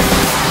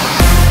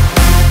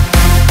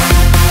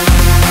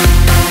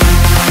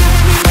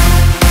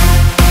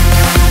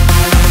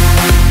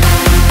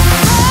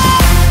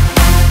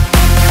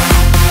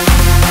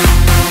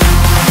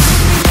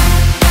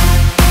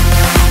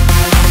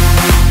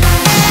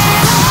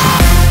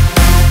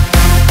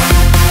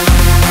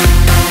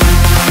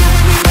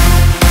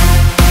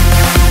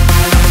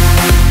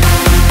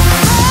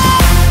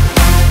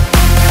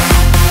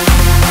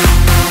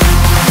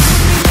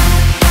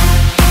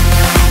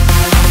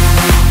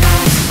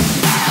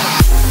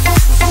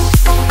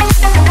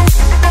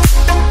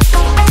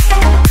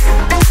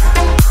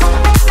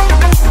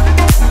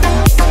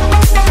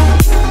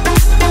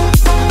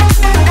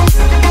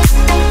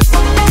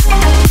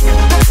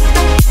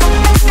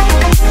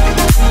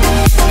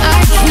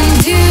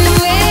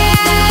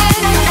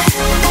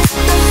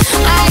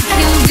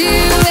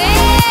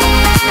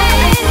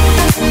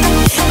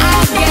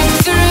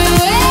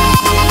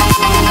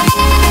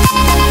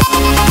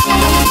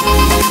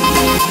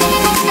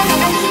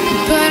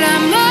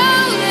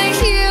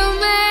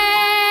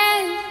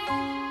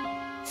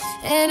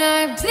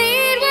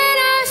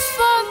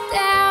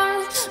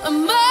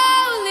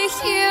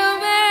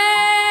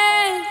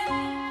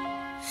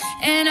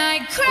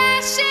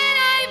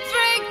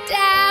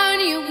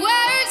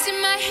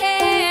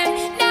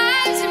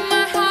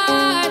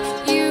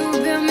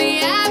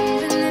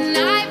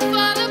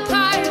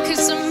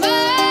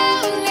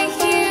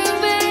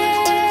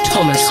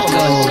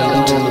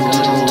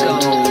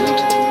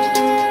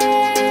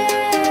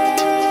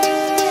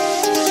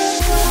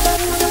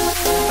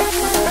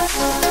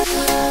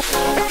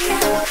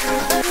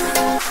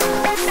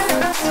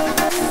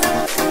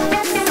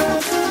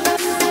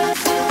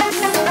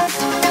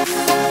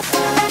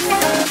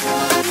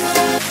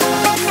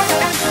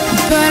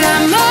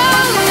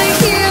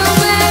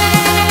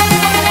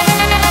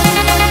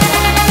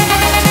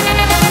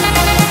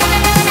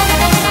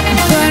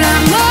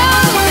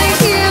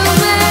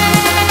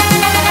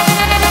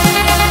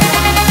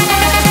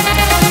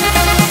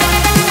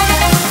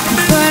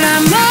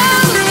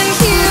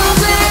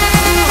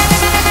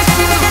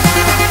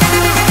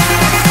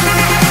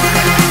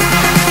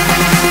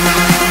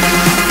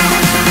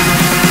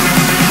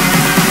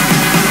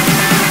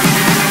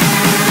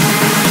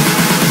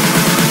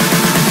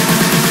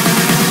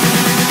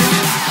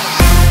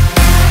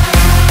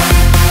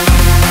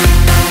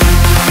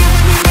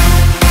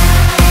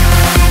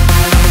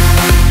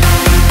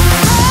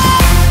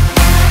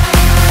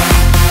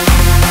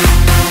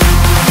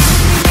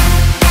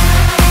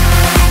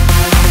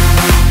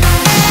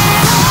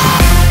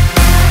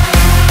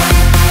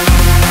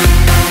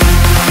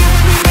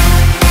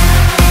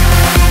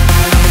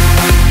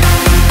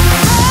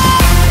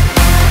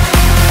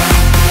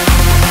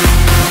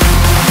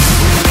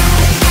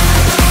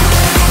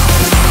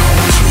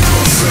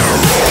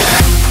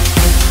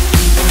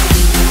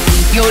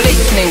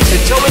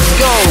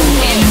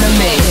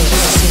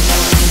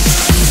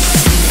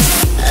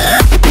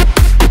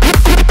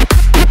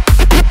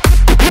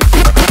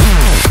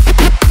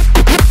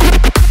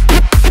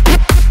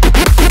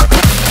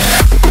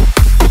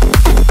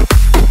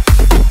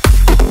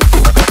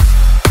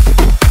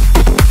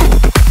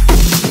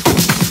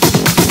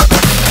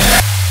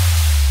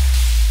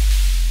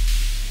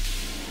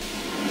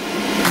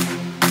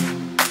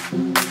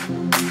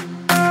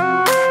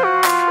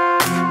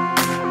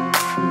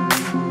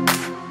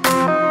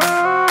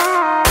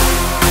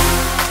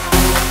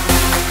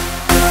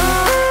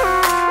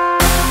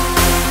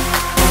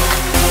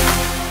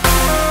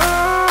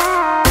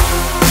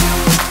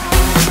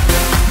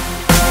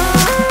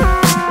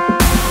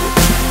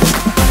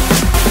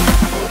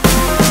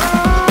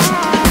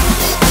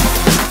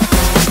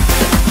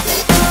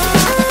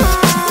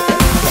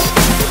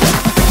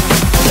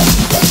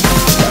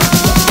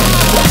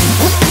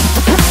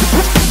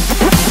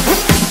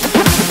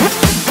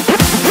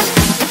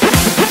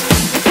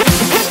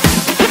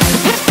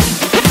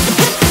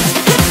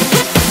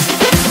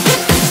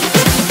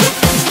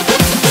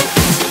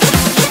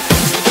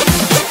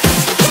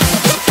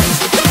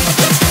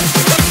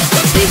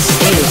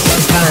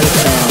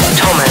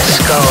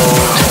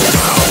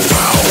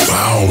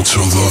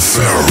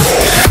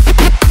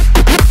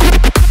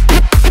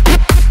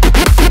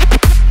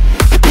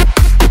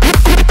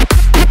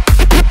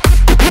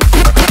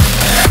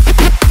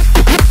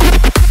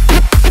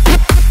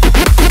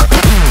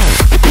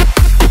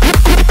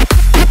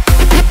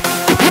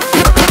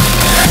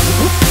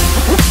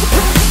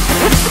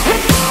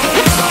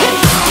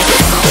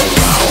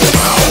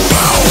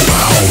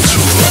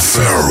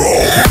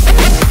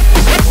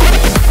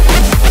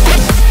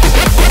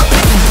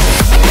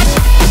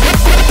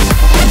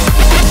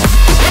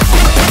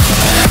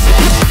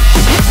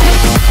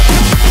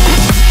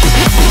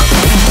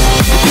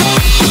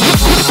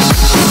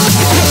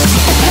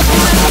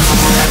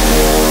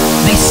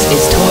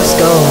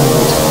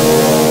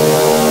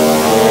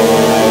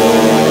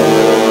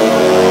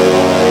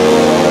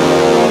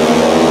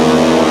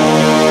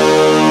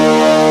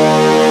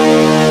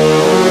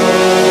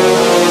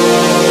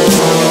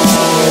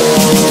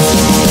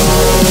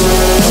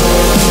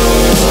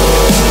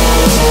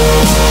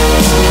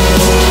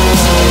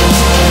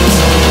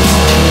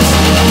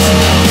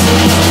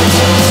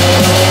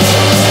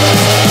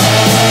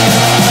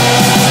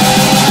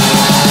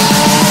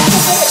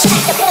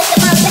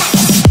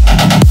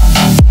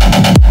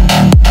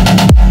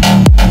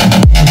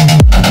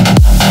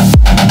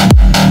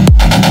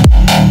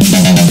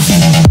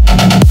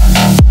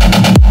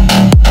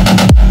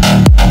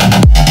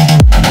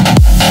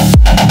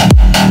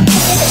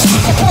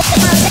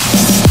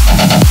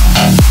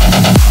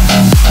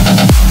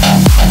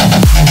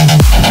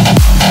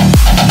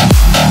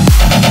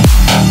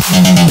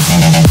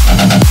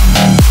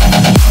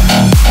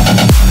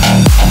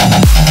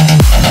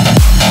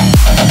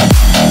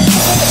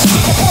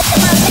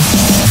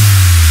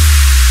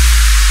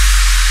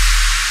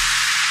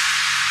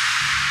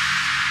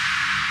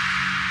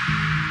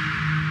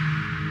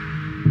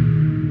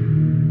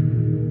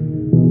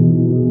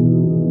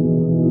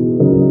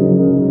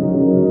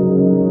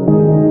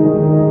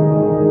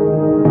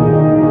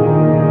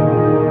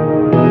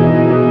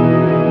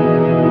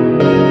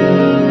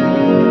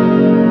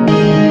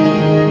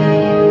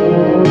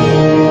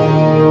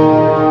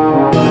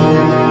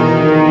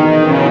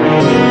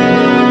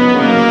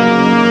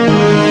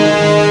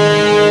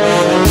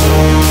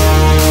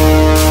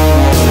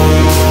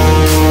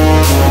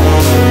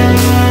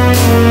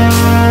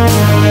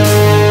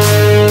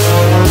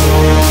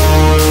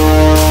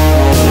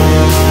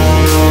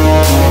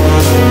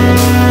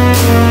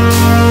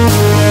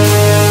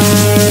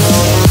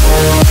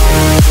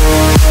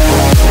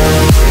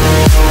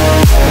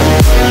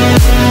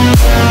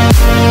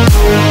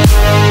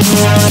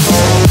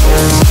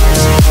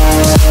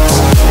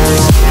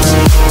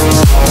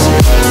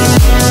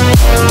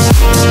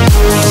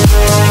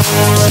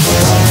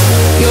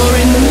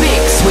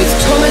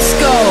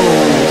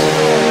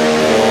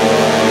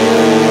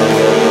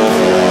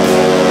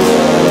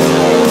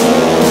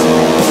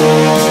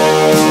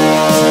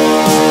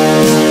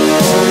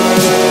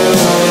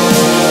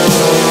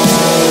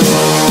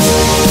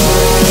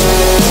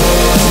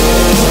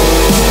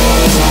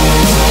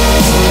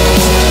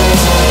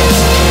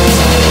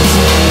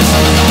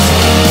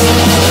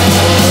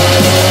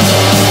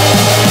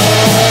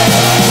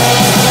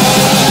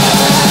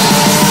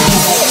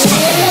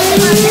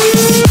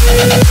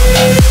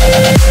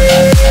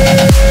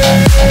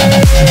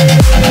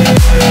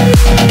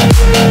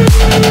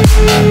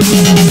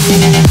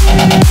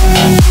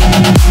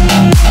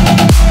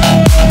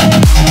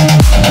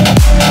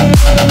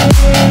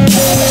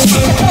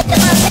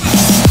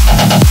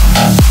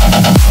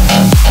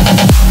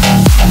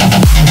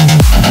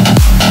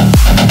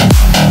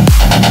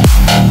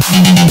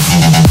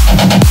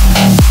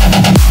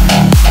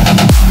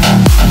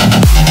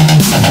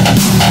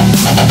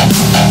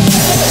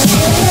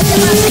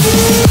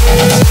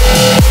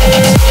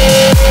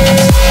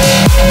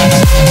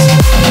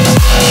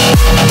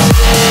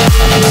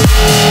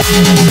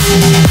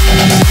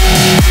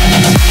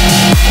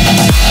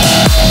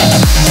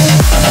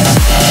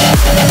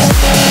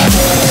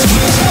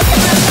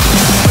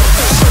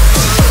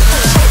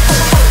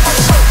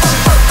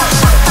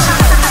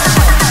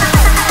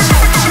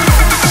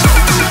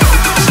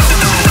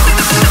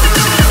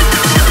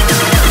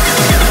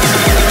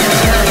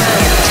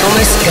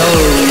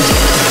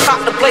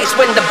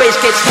 When the bass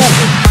gets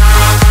moving.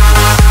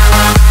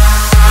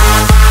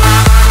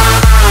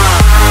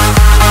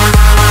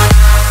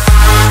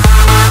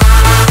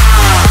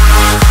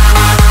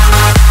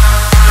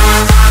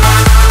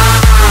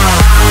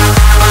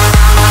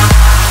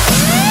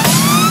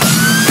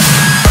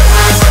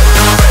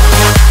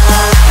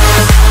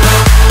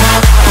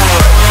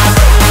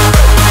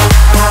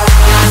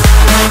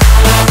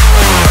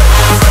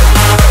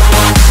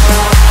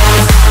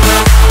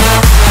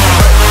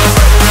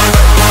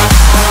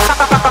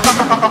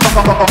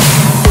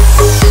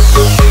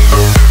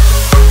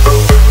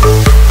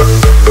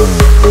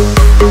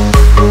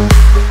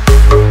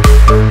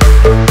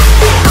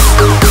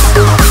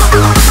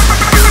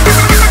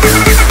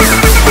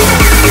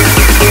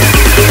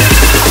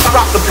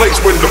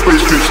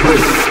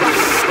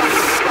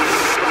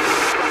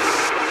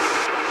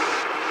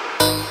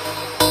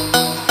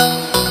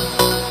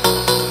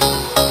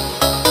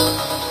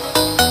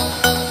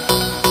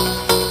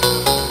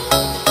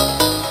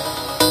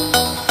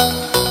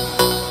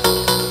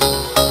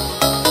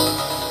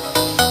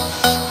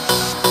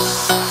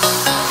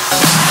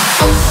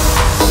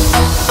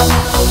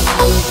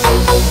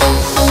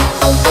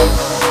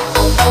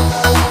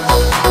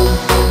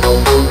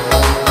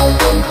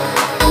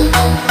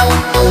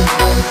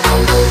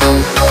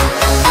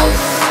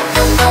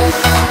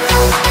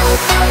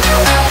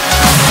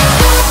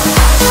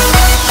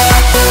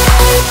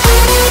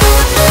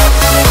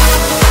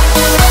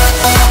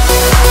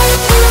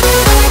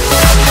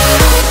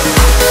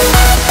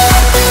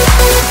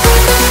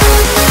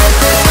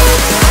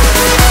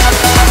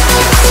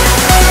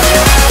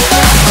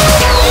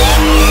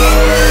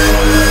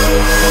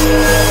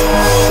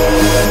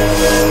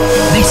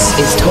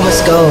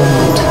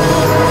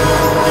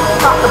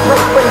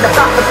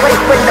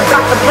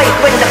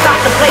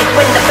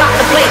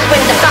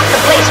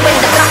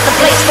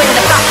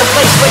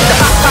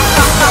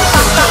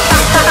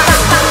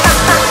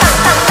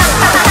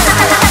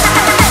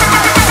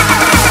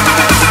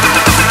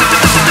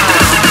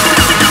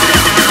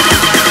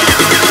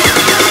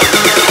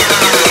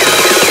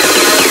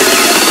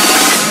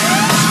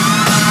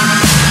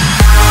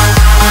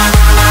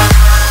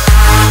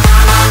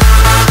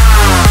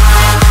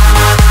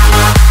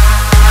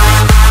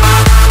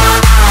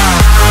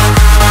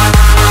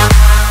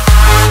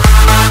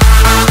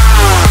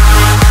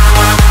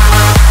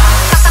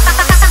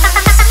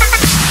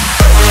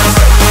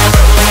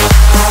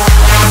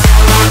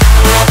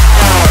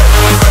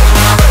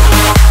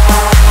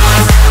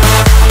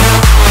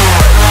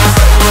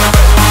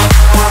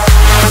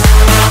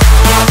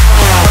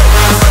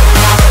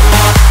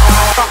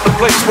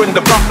 When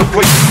the rock the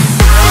place.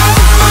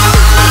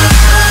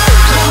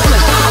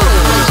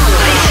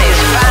 This is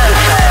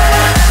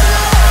Fanfare.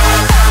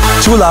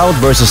 Too Loud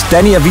versus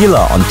Danny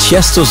Avila on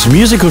Tiesto's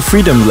Musical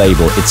Freedom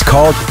label. It's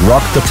called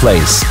Rock the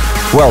Place.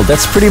 Well,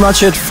 that's pretty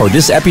much it for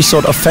this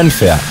episode of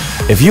Fanfare.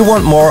 If you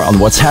want more on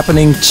what's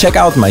happening, check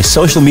out my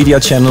social media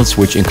channels,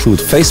 which include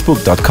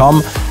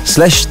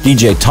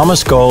facebook.com/DJ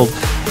Thomas Gold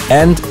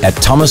and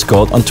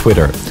 @ThomasGold on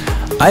Twitter.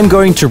 I'm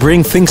going to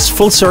bring things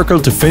full circle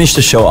to finish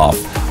the show off.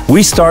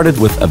 We started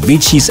with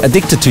Avicii's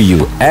Addicted to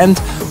You, and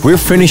we're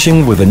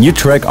finishing with a new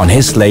track on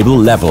his label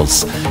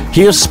Levels.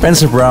 Here's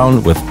Spencer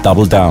Brown with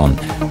Double Down.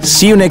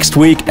 See you next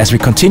week as we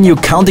continue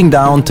counting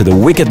down to the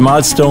wicked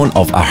milestone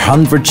of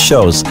 100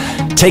 shows.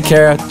 Take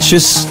care,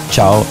 tschüss,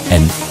 ciao,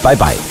 and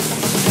bye-bye.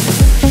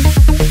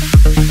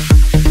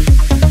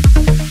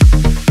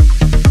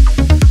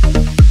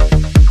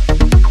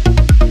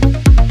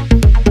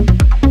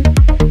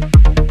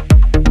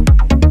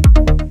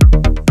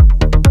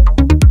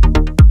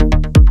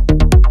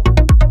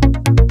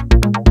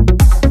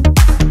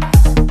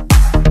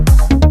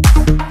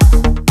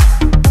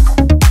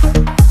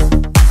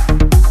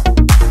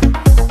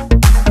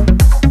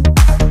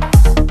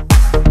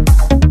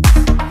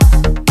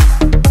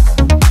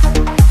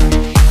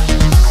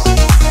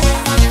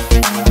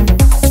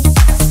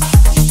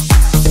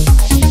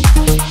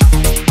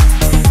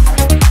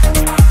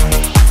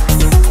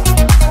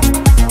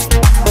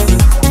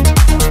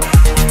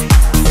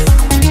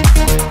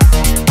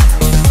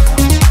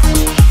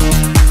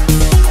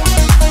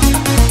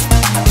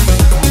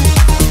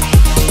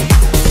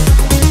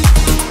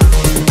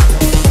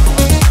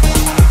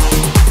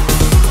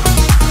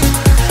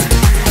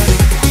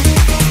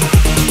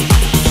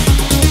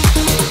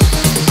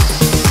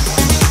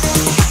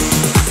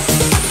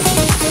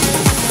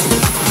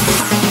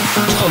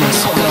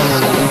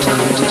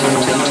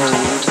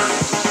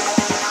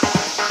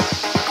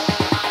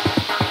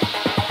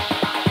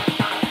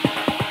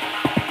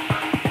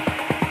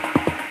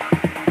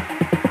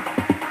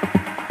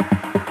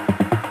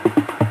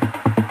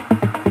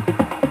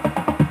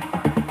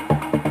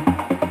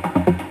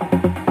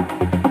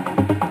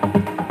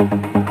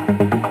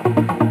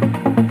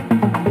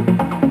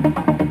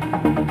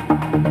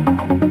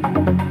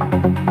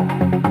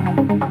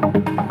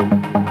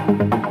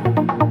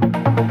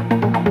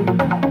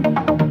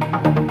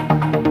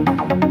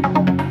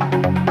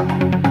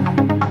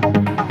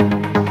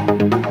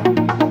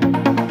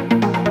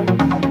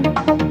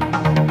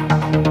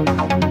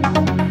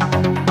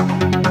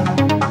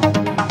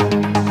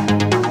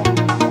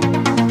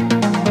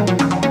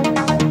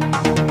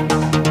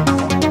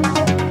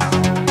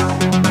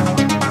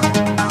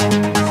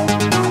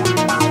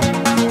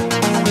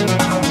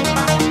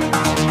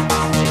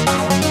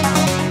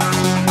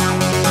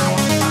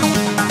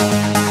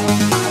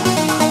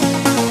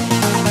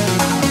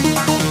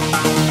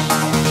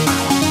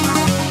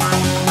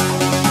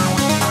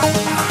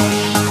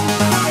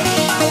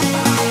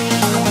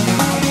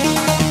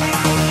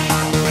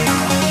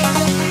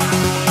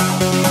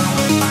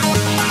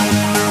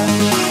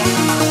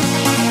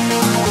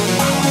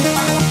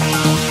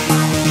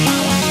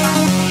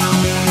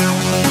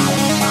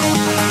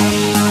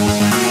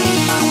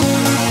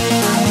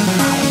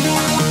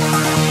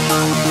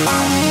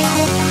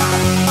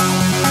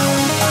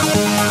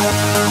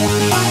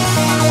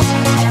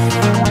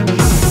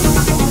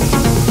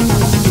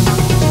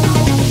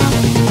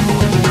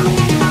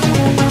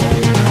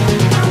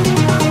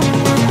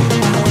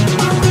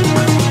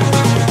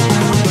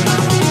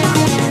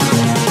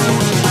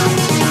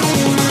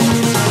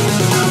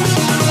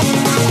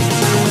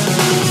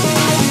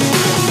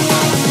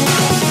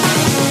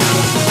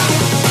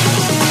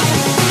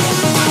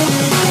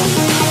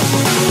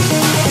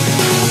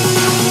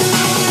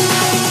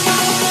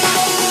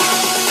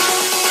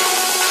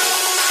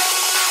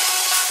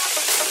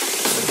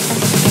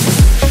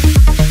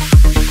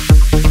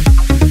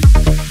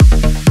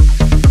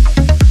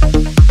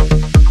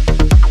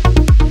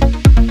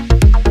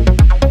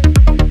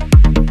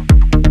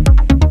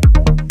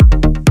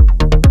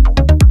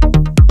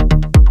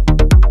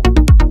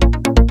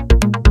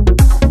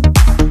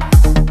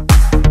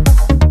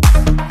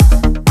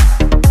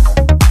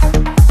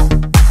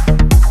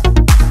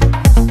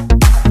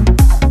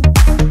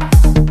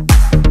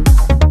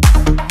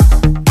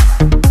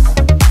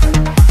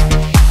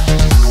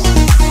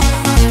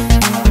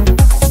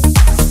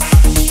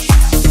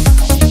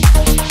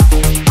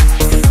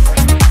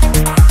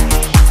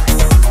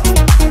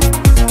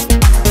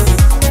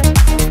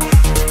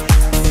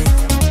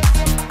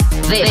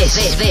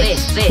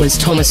 was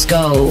Thomas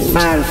Gold.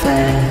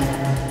 Fanfare.